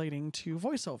terminology relating to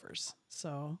voiceovers.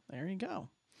 So there you go.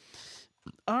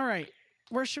 All right.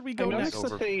 Where should we go next?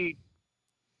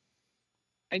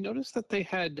 I noticed that they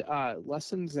had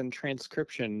lessons in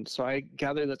transcription, so I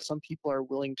gather that some people are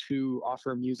willing to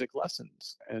offer music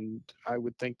lessons, and I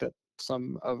would think that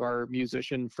some of our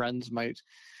musician friends might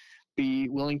be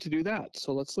willing to do that.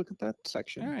 So let's look at that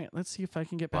section. All right, let's see if I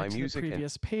can get back to the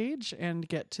previous page and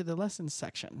get to the lessons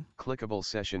section. Clickable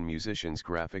session musicians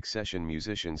graphic session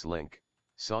musicians link.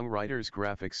 Songwriters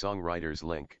graphic songwriters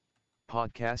link.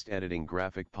 Podcast editing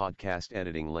graphic podcast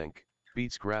editing link.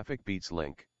 Beats graphic beats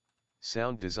link.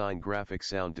 Sound design, graphic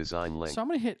sound design link. So I'm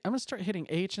gonna start hitting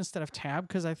H instead of tab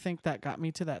because I think that got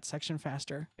me to that section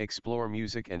faster. Explore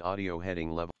music and audio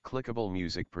heading level. Clickable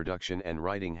music production and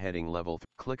writing heading level.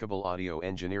 Clickable audio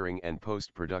engineering and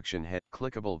post-production head.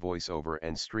 Clickable voiceover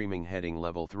and streaming heading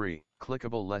level 3.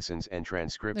 Clickable lessons and There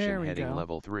transcription we heading go.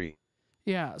 level 3.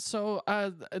 Yeah, so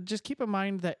just keep in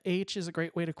mind that H is a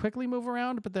great way to quickly move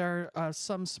around, but there are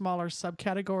some smaller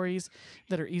subcategories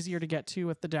that are easier to get to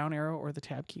with the down arrow or the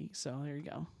tab key. So there you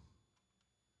go.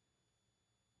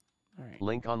 All right.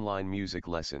 Link online music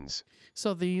lessons.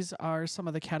 So these are some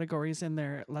of the categories in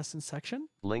their lesson section.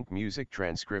 Link music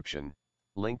transcription.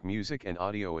 Link music and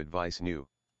audio advice new.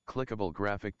 Clickable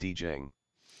graphic DJing.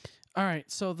 All right,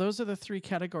 so those are the 3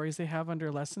 categories they have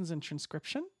under lessons and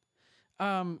transcription.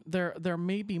 There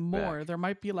may be more. Back. There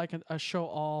might be like a show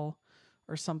all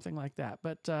or something like that.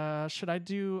 But should I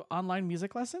do online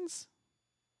music lessons?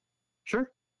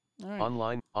 Sure. All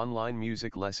right. Online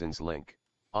music lessons link.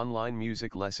 Online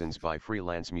music lessons by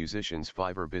freelance musicians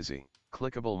Fiverr Busy.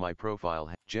 Clickable my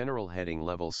profile general heading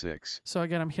level 6. So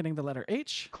again, I'm hitting the letter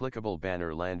H. Clickable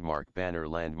banner landmark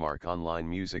online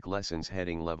music lessons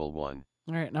heading level 1.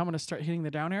 All right, now I'm going to start hitting the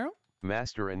down arrow.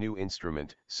 Master a new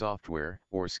instrument, software,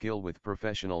 or skill with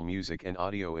professional music and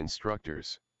audio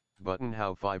instructors. Button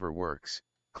how Fiverr works.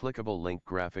 Clickable link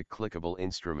graphic clickable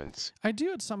instruments. I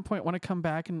do at some point want to come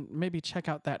back and maybe check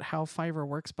out that How Fiverr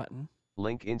Works button.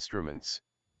 Link instruments.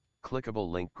 Clickable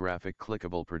link graphic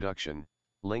clickable production.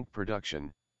 Link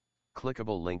production.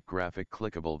 Clickable link graphic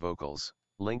clickable vocals.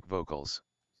 Link vocals.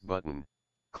 Button.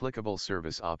 Clickable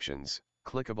service options.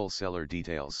 Clickable seller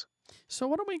details. So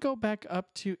why don't we go back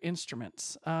up to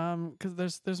instruments?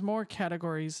 Because there's more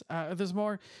categories.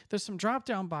 There's some drop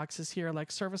down boxes here like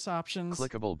service options.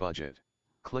 Clickable budget.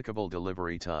 Clickable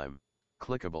delivery time.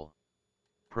 Clickable.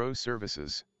 Pro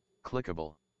services.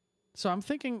 Clickable. So I'm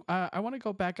thinking I want to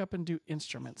go back up and do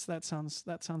instruments. That sounds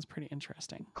pretty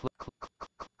interesting.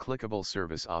 Clickable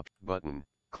service button.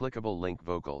 Clickable link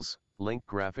vocals. Link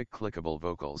graphic clickable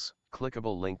vocals.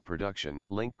 Clickable link production.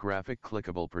 Link graphic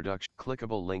clickable production.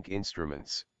 Clickable link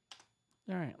instruments.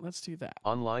 All right, let's do that.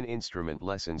 Online instrument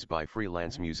lessons by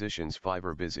freelance musicians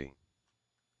Fiverr Busy.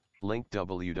 Link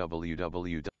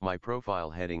www. My profile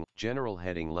heading. General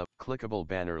heading level. Clickable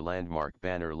banner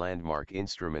landmark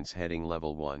instruments heading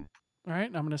level 1. All right,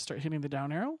 I'm going to start hitting the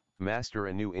down arrow. Master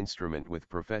a new instrument with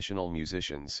professional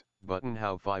musicians. Button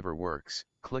how Fiverr works.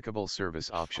 Clickable service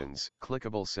options.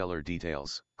 Clickable seller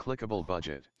details. Clickable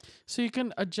budget. So you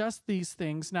can adjust these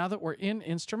things. Now that we're in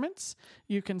instruments,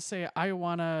 you can say, I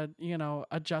want to,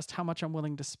 adjust how much I'm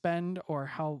willing to spend or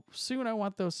how soon I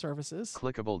want those services.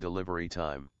 Clickable delivery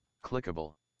time.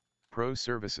 Clickable. Pro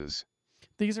services.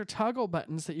 These are toggle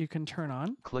buttons that you can turn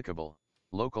on. Clickable.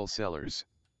 Local sellers.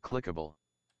 Clickable.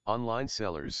 Online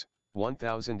sellers.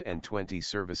 1020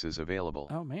 services available.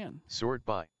 Oh, man. Sort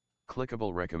by.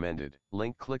 Clickable recommended.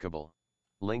 Link clickable.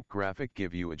 Link graphic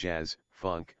give you a jazz,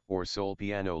 funk, or soul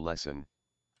piano lesson.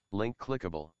 Link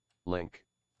clickable. Link.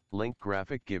 Link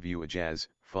graphic give you a jazz,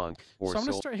 funk, or So I'm going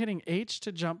to soul. start hitting H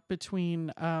to jump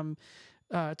between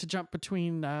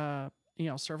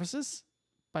services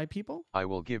by people. I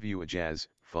will give you a jazz,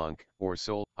 funk, or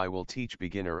soul. I will teach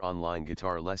beginner online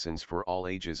guitar lessons for all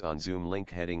ages on Zoom. Link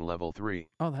heading level 3.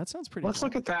 Oh, that sounds pretty Let's cool.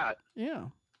 look at that. Yeah.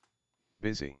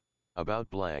 Busy. About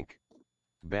blank.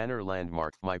 Banner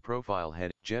landmark. My profile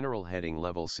head. General heading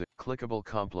level 6. Clickable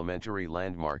complimentary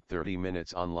landmark 30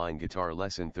 minutes online guitar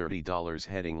lesson $30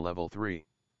 heading level 3.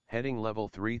 Heading level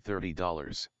 3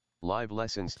 $30. Live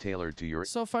lessons tailored to your.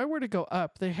 So if I were to go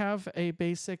up, they have a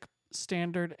basic,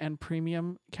 standard, and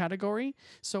premium category.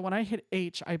 So when I hit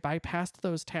H, I bypassed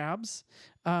those tabs.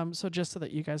 So just so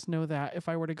that you guys know that, if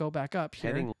I were to go back up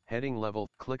here. Heading level.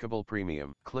 Clickable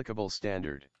premium. Clickable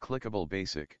standard. Clickable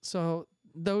basic. So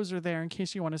those are there in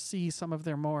case you want to see some of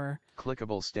their more.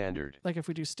 Clickable standard. Like if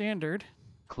we do standard.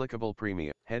 Clickable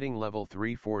premium. Heading level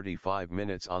 3 45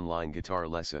 minutes online guitar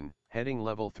lesson. Heading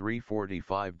level 3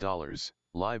 $45.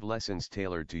 Live lessons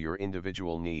tailored to your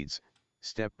individual needs.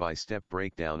 Step-by-step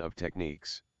breakdown of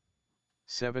techniques.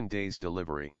 7 days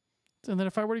delivery. And then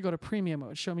if I were to go to premium, it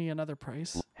would show me another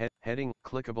price. Heading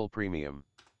clickable premium.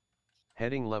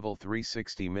 Heading level 3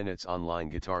 60 minutes online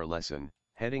guitar lesson.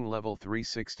 Heading level 3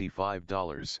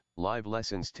 $65. Live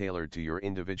lessons tailored to your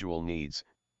individual needs.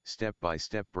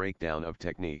 Step-by-step breakdown of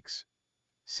techniques.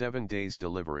 7 days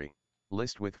delivery.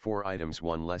 List with 4 items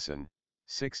 1 lesson.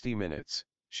 60 minutes.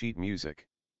 Sheet music.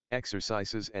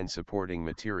 Exercises and supporting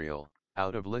material.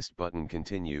 Out of list button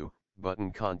continue.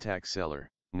 Button contact seller.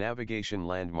 Navigation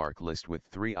landmark list with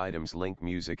 3 items link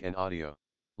music and audio.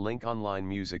 Link online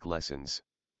music lessons.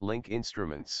 Link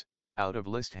instruments. Out of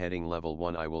list heading level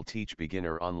 1, I will teach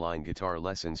beginner online guitar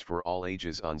lessons for all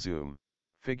ages on Zoom.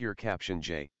 Figure caption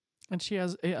J. And he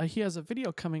has a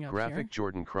video coming up Graphic here.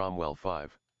 Jordan Cromwell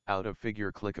 5. Out of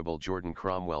figure clickable Jordan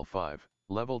Cromwell 5.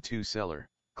 Level 2 seller.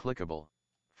 Clickable.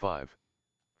 5.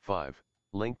 5.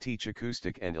 Link teach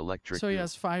acoustic and electric So he goo.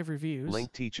 has 5 reviews.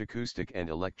 Link teach acoustic and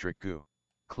electric goo.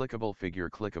 Clickable figure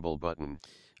clickable button.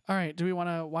 All right. Do we want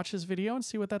to watch his video and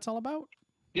see what that's all about?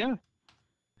 Yeah.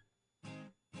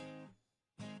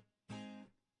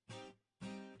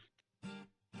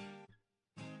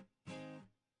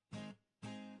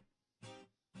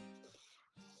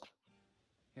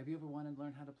 Have you ever wanted to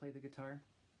learn how to play the guitar?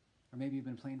 Or maybe you've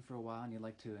been playing for a while and you'd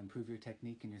like to improve your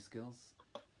technique and your skills?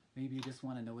 Maybe you just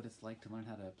want to know what it's like to learn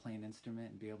how to play an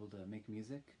instrument and be able to make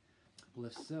music? Well,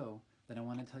 if so, then I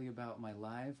want to tell you about my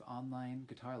live online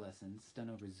guitar lessons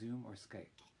done over Zoom or Skype.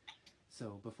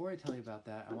 So before I tell you about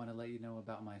that, I want to let you know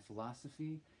about my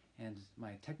philosophy and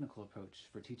my technical approach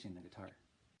for teaching the guitar.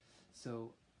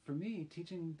 So for me,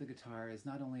 teaching the guitar is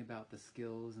not only about the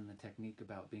skills and the technique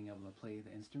about being able to play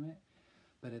the instrument,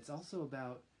 but it's also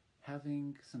about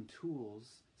having some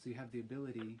tools so you have the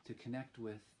ability to connect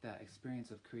with that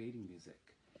experience of creating music.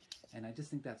 And I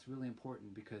just think that's really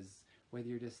important because whether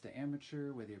you're just an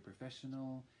amateur, whether you're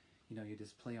professional, you know, you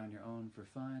just play on your own for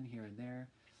fun here and there,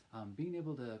 being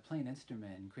able to play an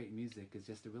instrument and create music is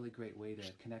just a really great way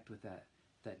to connect with that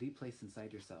deep place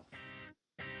inside yourself.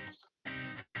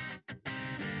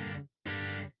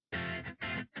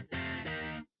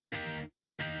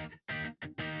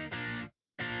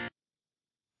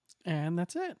 And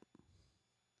that's it.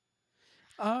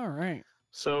 All right.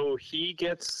 So he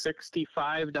gets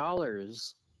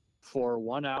 $65 for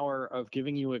 1 hour of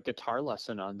giving you a guitar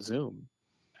lesson on Zoom.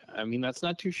 I mean, that's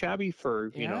not too shabby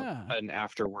for, you know, an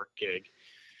after work gig.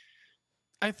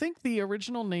 I think the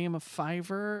original name of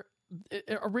Fiverr,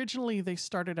 originally they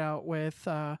started out with,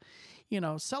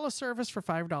 sell a service for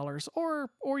 $5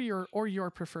 or your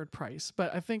preferred price.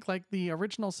 But I think like the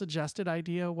original suggested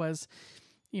idea was,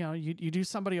 you do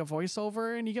somebody a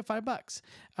voiceover and you get $5.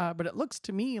 But it looks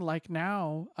to me like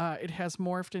now it has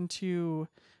morphed into,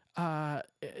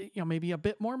 maybe a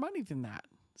bit more money than that.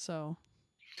 So.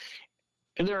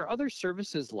 And there are other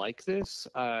services like this.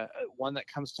 One that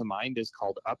comes to mind is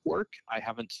called Upwork. I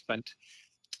haven't spent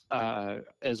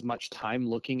as much time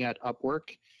looking at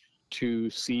Upwork to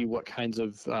see what kinds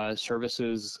of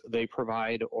services they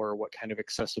provide or what kind of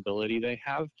accessibility they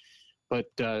have. But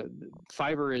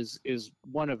Fiverr is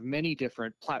one of many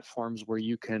different platforms where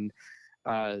you can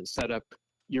set up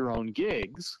your own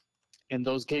gigs. And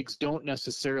those gigs don't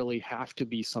necessarily have to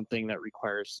be something that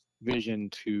requires vision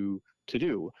to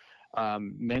do.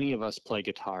 Many of us play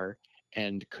guitar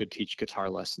and could teach guitar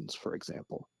lessons, for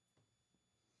example.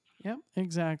 Yep,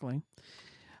 exactly.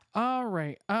 All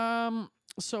right.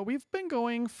 So we've been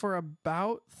going for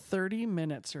about 30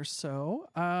 minutes or so.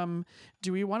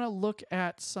 Do we want to look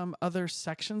at some other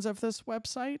sections of this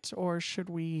website, or should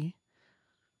we?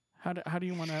 How do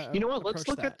you want to? You know what? Let's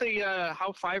look at the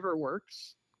how Fiverr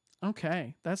works.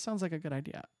 Okay, that sounds like a good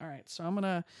idea. All right, so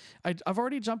I've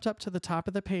already jumped up to the top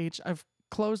of the page. I've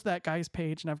closed that guy's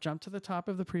page and I've jumped to the top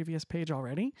of the previous page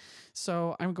already.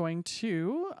 So I'm going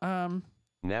to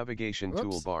navigation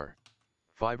toolbar,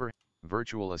 Fiverr.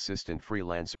 Virtual assistant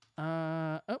freelancer.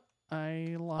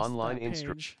 I lost online that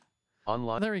page.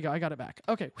 Online. There we go. I got it back.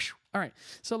 Okay. All right.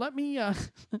 So let me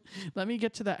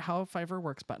get to that how Fiverr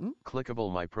works button.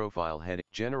 Clickable my profile heading.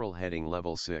 General heading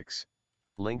level 6.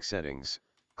 Link settings.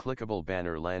 Clickable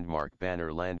banner landmark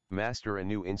banner land. Master a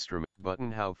new instrument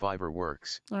button how Fiverr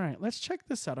works. All right. Let's check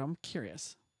this out. I'm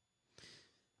curious.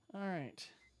 All right.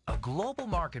 A global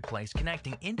marketplace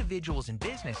connecting individuals and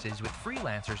businesses with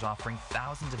freelancers offering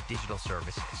thousands of digital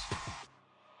services.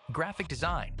 Graphic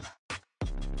design,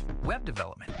 web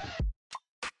development,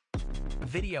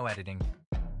 video editing,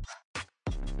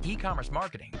 e-commerce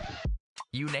marketing.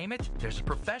 You name it, there's a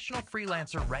professional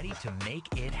freelancer ready to make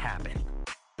it happen.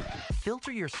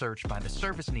 Filter your search by the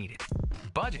service needed,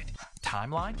 budget,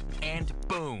 timeline, and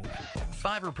boom!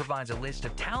 Fiverr provides a list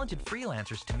of talented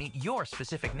freelancers to meet your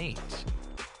specific needs.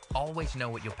 Always know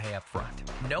what you'll pay up front.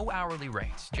 No hourly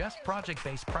rates, just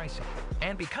project-based pricing.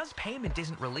 And because payment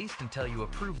isn't released until you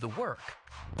approve the work,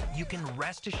 you can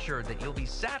rest assured that you'll be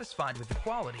satisfied with the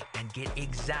quality and get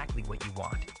exactly what you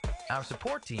want. Our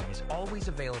support team is always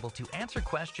available to answer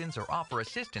questions or offer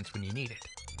assistance when you need it.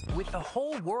 With the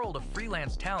whole world of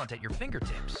freelance talent at your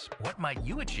fingertips, what might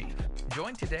you achieve?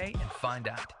 Join today and find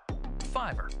out.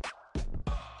 Fiverr.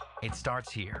 It starts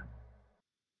here.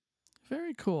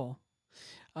 Very cool.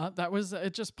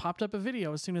 It just popped up a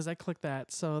video as soon as I clicked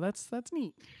that. So that's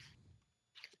neat.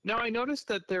 Now, I noticed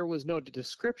that there was no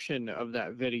description of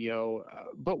that video,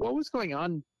 but what was going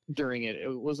on during it?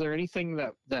 Was there anything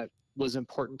that was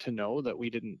important to know that we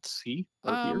didn't see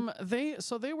or hear?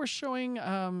 They were showing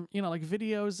like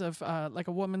videos of like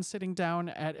a woman sitting down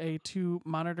at a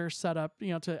 2-monitor setup,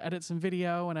 to edit some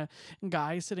video, and a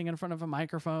guy sitting in front of a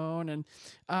microphone, and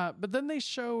but then they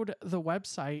showed the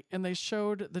website, and they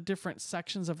showed the different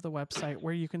sections of the website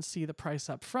where you can see the price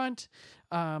up front.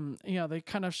 They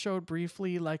kind of showed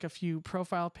briefly like a few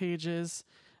profile pages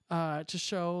to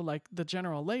show like the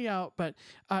general layout, but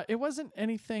it wasn't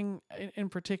anything in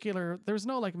particular. There's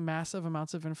no like massive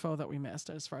amounts of info that we missed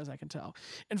as far as I can tell.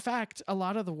 In fact, a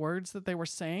lot of the words that they were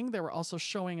saying, they were also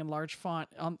showing in large font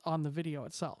on the video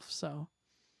itself. So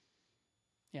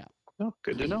yeah. Oh,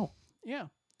 good to know. Yeah.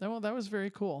 That was very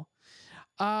cool.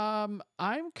 I'm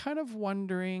kind of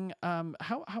wondering,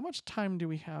 how much time do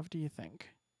we have, do you think?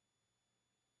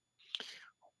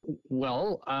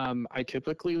 Well, I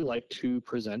typically like to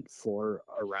present for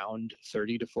around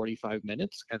 30 to 45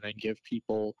 minutes and then give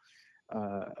people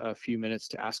a few minutes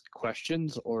to ask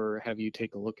questions or have you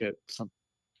take a look at some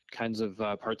kinds of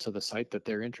parts of the site that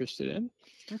they're interested in.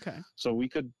 Okay. So we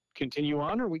could continue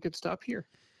on or we could stop here.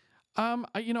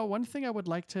 One thing I would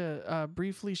like to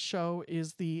briefly show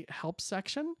is the help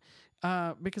section,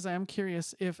 because I am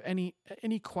curious if any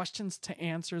questions to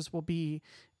answers will be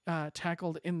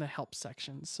tackled in the help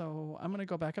section. So I'm going to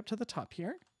go back up to the top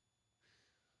here.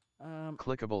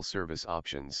 Clickable service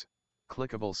options.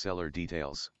 Clickable seller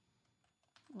details.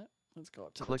 Let's go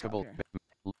up to Clickable the top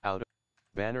here. out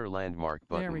banner landmark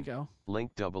button. There we go.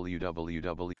 Link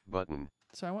www button.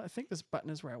 So I think this button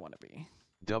is where I want to be.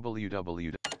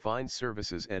 www. Find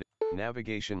services edit.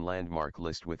 Navigation landmark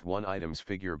list with 1 items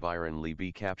figure Byron Lee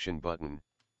B caption button.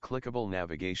 Clickable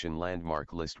navigation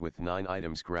landmark list with 9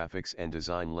 items graphics and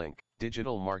design link.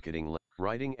 Digital marketing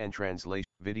writing and translation,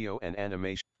 video and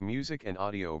animation, music and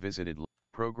audio visited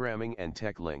programming and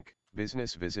tech link,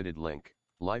 business visited link,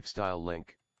 lifestyle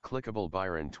link, clickable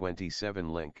Byron 27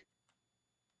 link.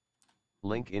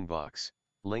 Link inbox,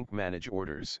 link manage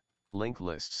orders, link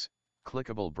lists,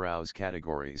 clickable browse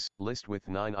categories, list with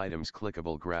 9 items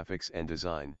clickable graphics and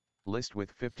design, list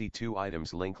with 52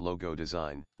 items link logo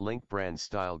design, link brand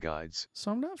style guides.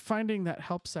 So I'm not finding that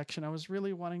help section. I was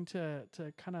really wanting to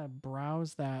kind of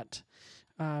browse that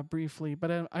briefly,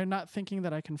 but I'm not thinking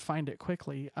that I can find it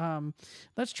quickly.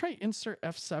 Let's try insert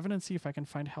F7 and see if I can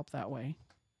find help that way.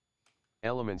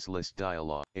 Elements list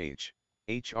dialog H.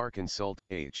 HR consult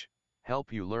H.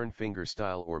 Help you learn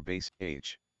fingerstyle or bass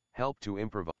H. Help to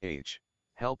improvise H.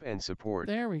 Help and support.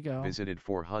 There we go. Visited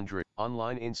 400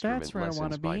 online instrument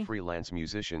lessons by freelance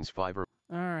musicians Fiverr.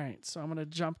 All right, so I'm going to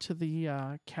jump to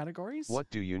the categories. What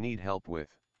do you need help with?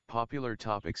 Popular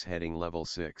topics heading level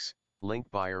 6. Link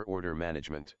buyer order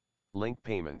management. Link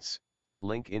payments.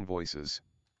 Link invoices.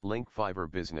 Link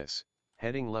Fiverr business.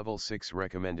 Heading level 6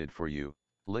 recommended for you.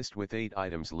 List with 8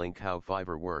 items link how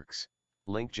Fiverr works.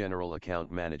 Link general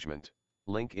account management.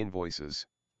 Link invoices.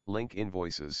 Link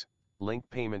invoices. Link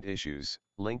payment issues.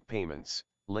 Link payments.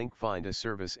 Link find a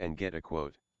service and get a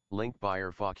quote. Link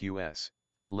buyer FAQs.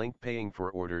 Link paying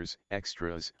for orders,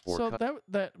 extras, or so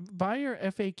that buyer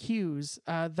FAQs,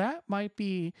 that might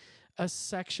be a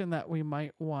section that we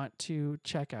might want to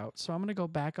check out. So I'm going to go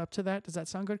back up to that. Does that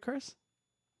sound good, Chris?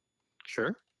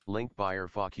 Sure. Link buyer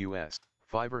FAQs.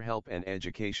 Fiverr Help and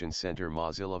Education Center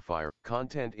Mozilla Fire.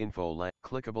 Content info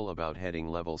clickable about heading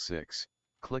level 6.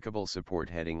 Clickable support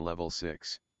heading level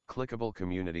 6. Clickable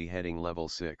community heading level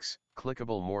 6.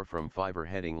 Clickable more from Fiverr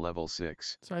heading level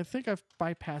 6. So I think I've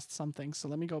bypassed something, so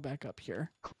let me go back up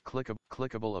here.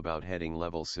 Clickable about heading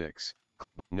level 6.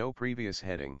 No previous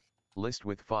heading. List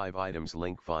with 5 items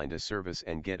link find a service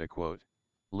and get a quote.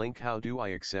 Link how do I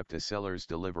accept a seller's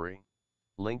delivery?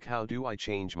 Link how do I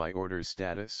change my order's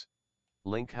status?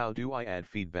 Link how do I add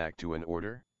feedback to an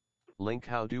order? Link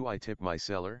how do I tip my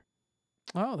seller?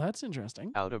 Oh, that's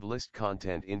interesting. Out of list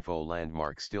content info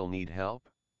landmark still need help?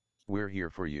 We're here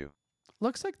for you.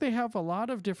 Looks like they have a lot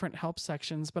of different help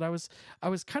sections, but I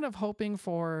was kind of hoping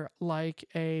for like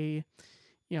a,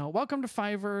 welcome to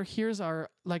Fiverr. Here's our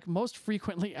like most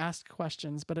frequently asked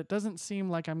questions, but it doesn't seem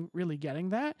like I'm really getting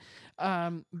that.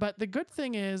 But the good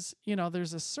thing is,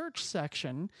 there's a search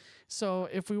section. So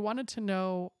if we wanted to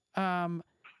know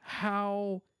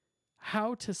how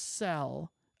to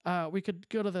sell, we could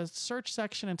go to the search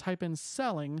section and type in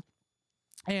selling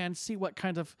and see what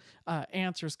kind of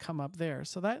answers come up there.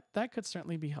 So that could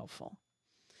certainly be helpful.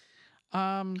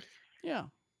 Yeah.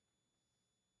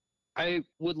 I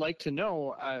would like to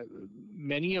know,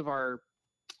 many of our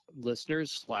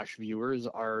listeners / viewers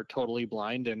are totally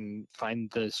blind and find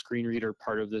the screen reader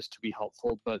part of this to be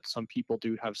helpful, but some people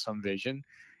do have some vision,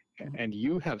 and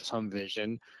you have some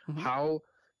vision. How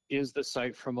is the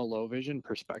site from a low vision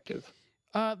perspective?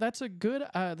 That's a good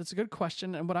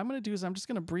question. And what I'm going to do is I'm just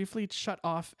going to briefly shut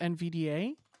off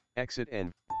NVDA. Exit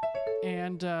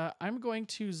and I'm going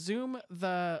to zoom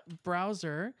the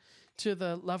browser to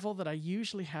the level that I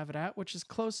usually have it at, which is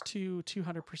close to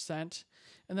 200%.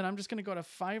 And then I'm just going to go to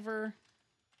Fiverr.com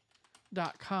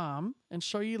and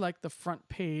show you like the front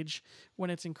page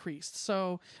when it's increased.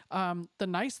 So the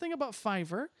nice thing about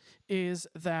Fiverr is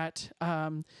that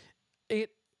none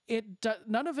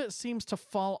of it seems to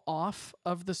fall off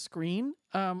of the screen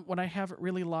when I have it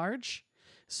really large.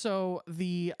 So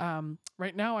the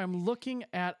right now I'm looking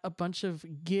at a bunch of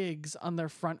gigs on their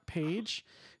front page.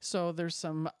 So there's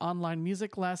some online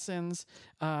music lessons.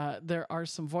 There are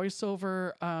some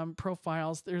voiceover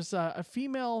profiles. There's a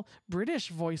female British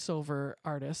voiceover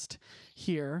artist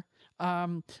here.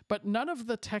 But none of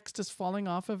the text is falling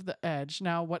off of the edge.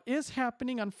 Now, what is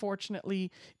happening, unfortunately,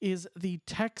 is the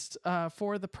text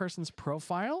for the person's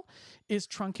profile is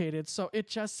truncated. So it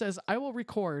just says, I will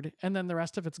record, and then the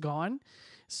rest of it's gone.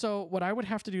 So what I would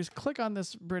have to do is click on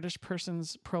this British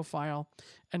person's profile,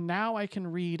 and now I can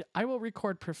read, I will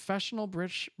record professional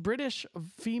British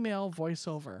female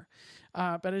voiceover.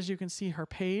 But as you can see, her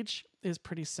page is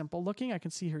pretty simple looking. I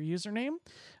can see her username.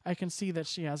 I can see that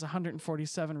she has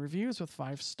 147 reviews with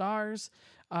 5 stars.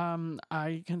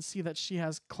 I can see that she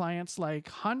has clients like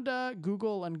Honda,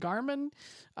 Google, and Garmin.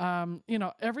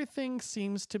 Everything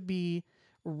seems to be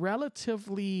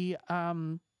relatively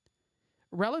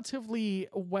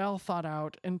well thought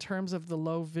out in terms of the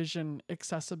low vision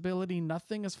accessibility.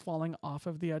 Nothing is falling off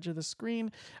of the edge of the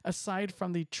screen aside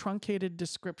from the truncated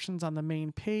descriptions on the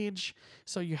main page.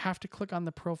 So you have to click on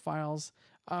the profiles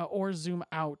or zoom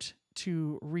out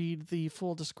to read the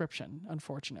full description,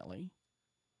 unfortunately.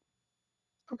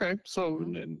 Okay, so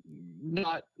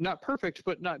not perfect,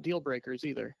 but not deal breakers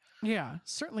either. Yeah,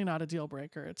 certainly not a deal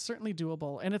breaker. It's certainly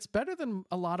doable, and it's better than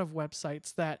a lot of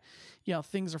websites that,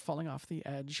 things are falling off the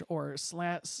edge or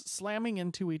slamming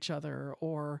into each other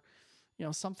or,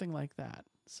 something like that.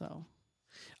 So,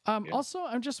 also,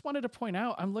 I just wanted to point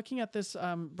out, I'm looking at this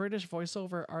British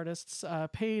voiceover artists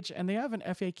page, and they have an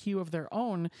FAQ of their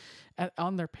own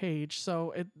on their page.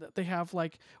 So they have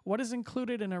like, what is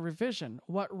included in a revision?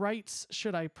 What rights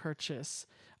should I purchase?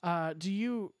 Do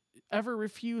you ever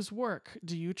refuse work?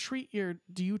 Do you treat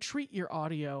your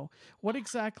audio? What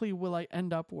exactly will I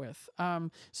end up with?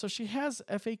 So she has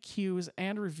FAQs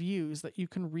and reviews that you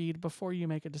can read before you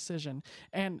make a decision.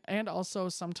 And also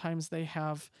sometimes they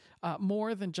have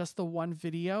more than just the one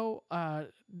video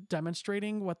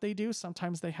demonstrating what they do.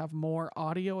 Sometimes they have more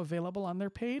audio available on their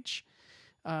page.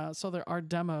 So there are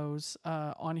demos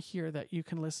on here that you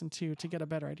can listen to get a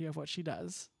better idea of what she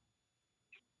does.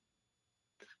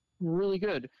 Really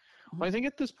good. Well, I think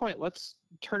at this point, let's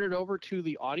turn it over to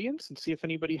the audience and see if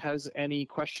anybody has any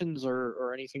questions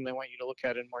or anything they want you to look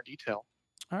at in more detail.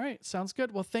 All right. Sounds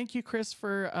good. Well, thank you, Chris,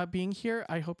 for being here.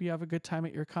 I hope you have a good time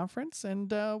at your conference,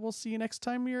 and we'll see you next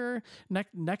time you're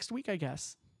next week, I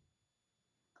guess.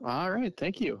 All right.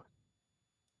 Thank you.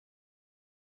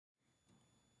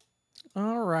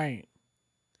 All right.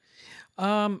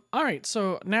 All right,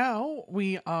 so now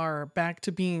we are back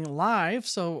to being live.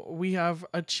 So we have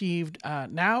achieved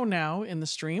now in the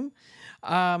stream.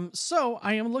 So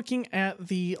I am looking at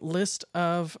the list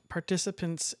of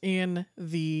participants in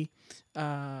the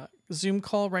Zoom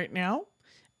call right now,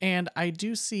 and I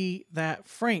do see that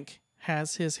Frank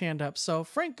has his hand up. So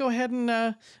Frank, go ahead and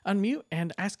unmute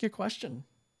and ask your question.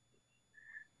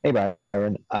 Hey,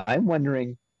 Byron. I'm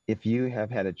wondering if you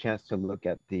have had a chance to look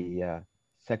at the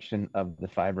section of the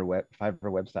Fiverr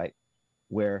website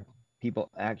where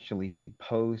people actually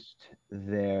post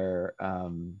their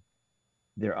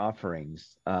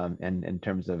offerings, and in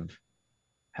terms of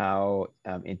how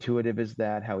intuitive is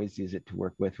that? How easy is it to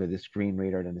work with a screen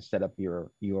reader and to set up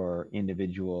your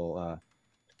individual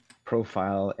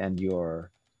profile and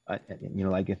your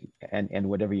and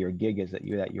whatever your gig is that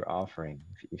you're offering.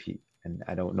 If you, and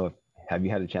I don't know, have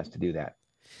you had a chance to do that?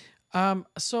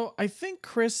 So I think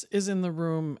Chris is in the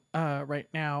room right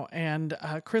now, and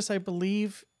Chris, I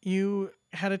believe you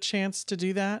had a chance to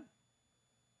do that.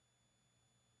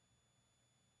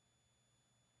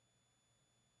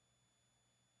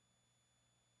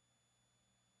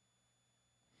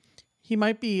 He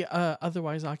might be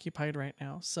otherwise occupied right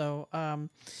now. So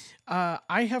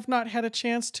I have not had a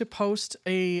chance to post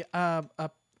a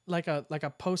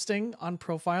posting on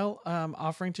profile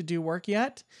offering to do work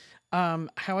yet.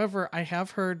 However, I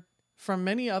have heard from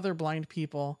many other blind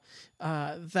people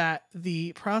that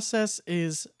the process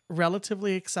is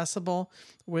relatively accessible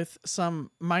with some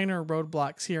minor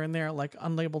roadblocks here and there, like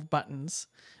unlabeled buttons.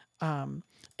 And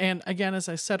again, as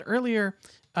I said earlier,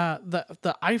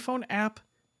 the iPhone app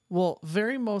will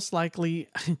very most likely,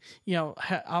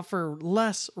 offer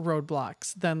less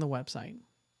roadblocks than the website.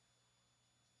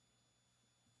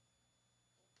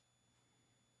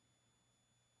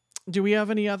 Do we have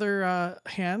any other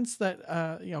hands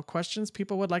that, questions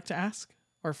people would like to ask?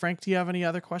 Or Frank, do you have any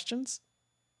other questions?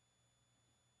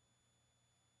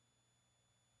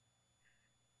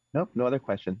 Nope, no other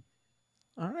question.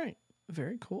 All right,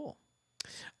 very cool.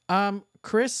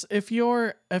 Chris, if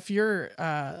you're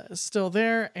still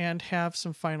there and have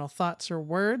some final thoughts or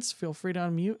words, feel free to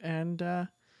unmute and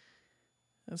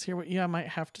let's hear what you might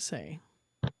have to say.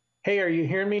 Hey, are you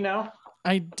hearing me now?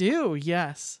 I do,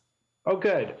 yes. Oh,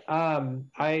 good.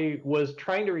 I was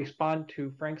trying to respond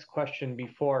to Frank's question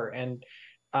before, and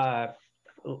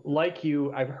like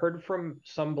you, I've heard from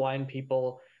some blind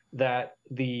people that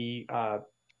the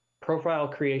profile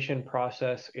creation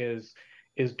process is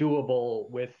doable,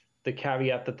 with the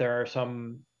caveat that there are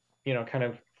some, kind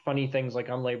of funny things like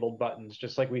unlabeled buttons,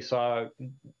 just like we saw,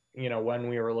 when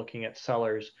we were looking at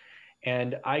sellers.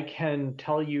 And I can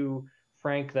tell you,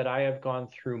 Frank, that I have gone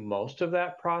through most of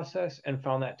that process and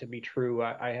found that to be true.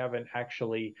 I haven't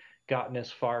actually gotten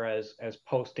as far as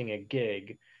posting a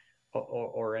gig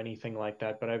or anything like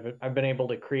that, but I've been able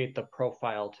to create the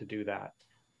profile to do that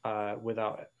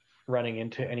without running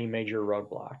into any major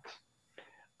roadblocks.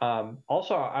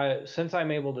 Also, since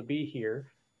I'm able to be here,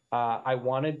 I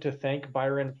wanted to thank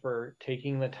Byron for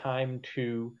taking the time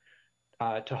to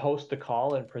host the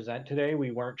call and present today.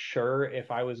 We weren't sure if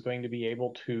I was going to be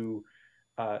able to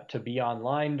be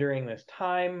online during this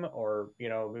time, or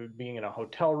being in a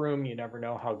hotel room, you never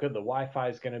know how good the Wi-Fi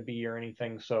is going to be or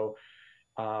anything. So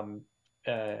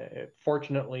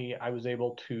fortunately, I was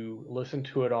able to listen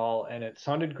to it all, and it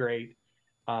sounded great.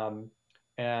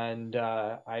 And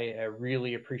I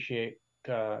really appreciate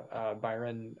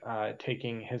Byron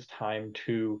taking his time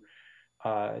to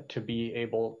be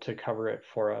able to cover it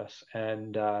for us.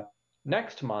 And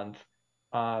next month,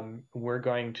 we're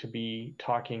going to be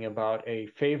talking about a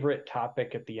favorite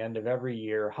topic at the end of every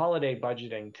year: holiday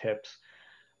budgeting tips.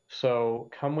 So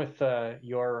come with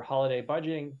your holiday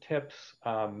budgeting tips,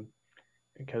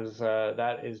 because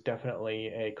that is definitely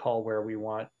a call where we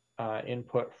want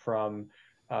input from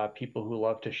people who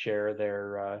love to share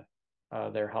their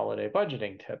holiday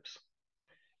budgeting tips.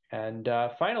 And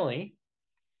finally,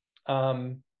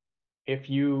 if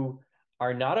you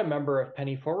are not a member of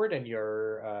Penny Forward and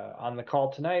you're on the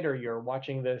call tonight, or you're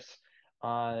watching this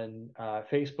on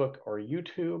Facebook or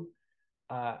YouTube,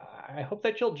 I hope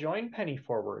that you'll join Penny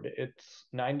Forward. It's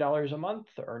 $9 a month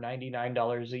or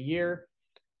 $99 a year.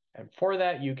 And for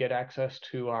that, you get access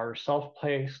to our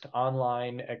self-paced,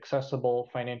 online, accessible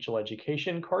financial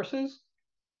education courses,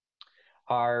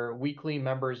 our weekly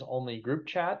members-only group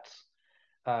chats,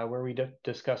 where we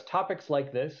discuss topics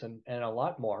like this and a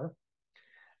lot more.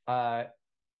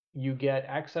 You get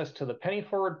access to the Penny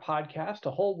Forward podcast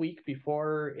a whole week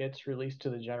before it's released to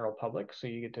the general public, so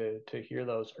you get to hear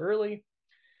those early.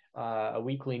 A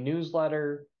weekly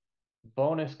newsletter,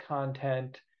 bonus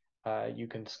content. You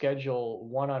can schedule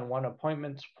one-on-one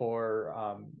appointments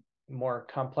for more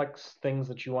complex things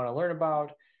that you want to learn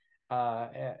about,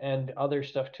 and other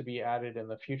stuff to be added in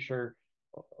the future.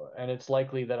 And it's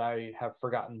likely that I have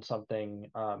forgotten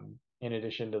something in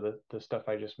addition to the stuff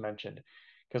I just mentioned,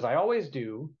 because I always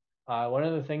do. One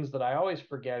of the things that I always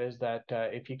forget is that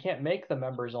if you can't make the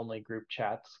members-only group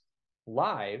chats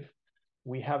live,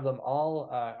 we have them all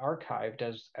archived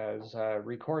as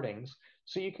recordings,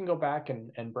 so you can go back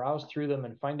and browse through them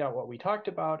and find out what we talked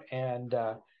about, and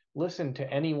listen to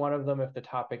any one of them if the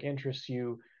topic interests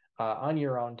you on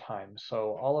your own time.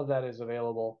 So all of that is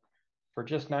available for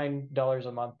just $9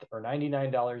 a month or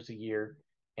 $99 a year.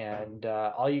 And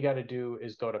all you got to do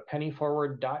is go to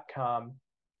pennyforward.com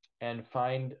and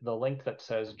find the link that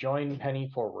says Join Penny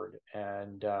Forward,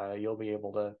 and you'll be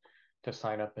able to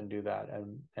sign up and do that.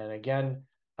 And again,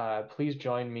 please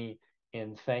join me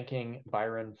in thanking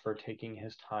Byron for taking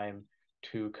his time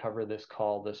to cover this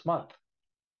call this month.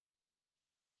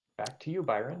 Back to you,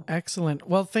 Byron. Excellent.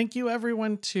 Well, thank you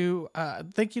everyone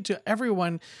thank you to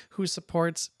everyone who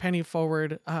supports Penny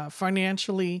Forward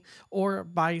financially, or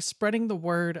by spreading the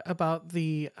word about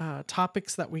the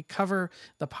topics that we cover,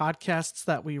 the podcasts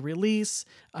that we release,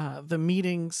 the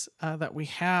meetings that we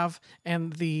have,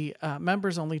 and the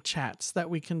members only chats that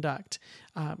we conduct.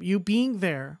 You being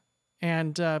there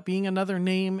And being another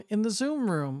name in the Zoom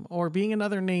room or being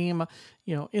another name,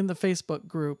 in the Facebook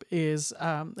group is,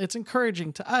 it's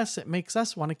encouraging to us. It makes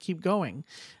us want to keep going.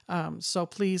 So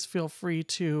please feel free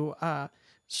to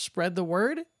spread the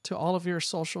word to all of your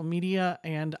social media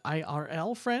and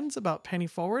IRL friends about Penny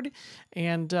Forward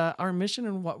and our mission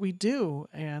and what we do.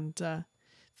 And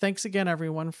thanks again,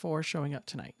 everyone, for showing up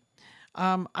tonight.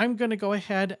 I'm going to go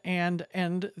ahead and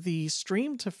end the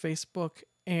stream to Facebook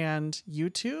and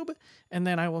YouTube, and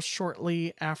then I will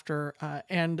shortly after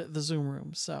end the Zoom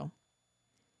room. So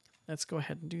let's go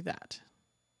ahead and do that.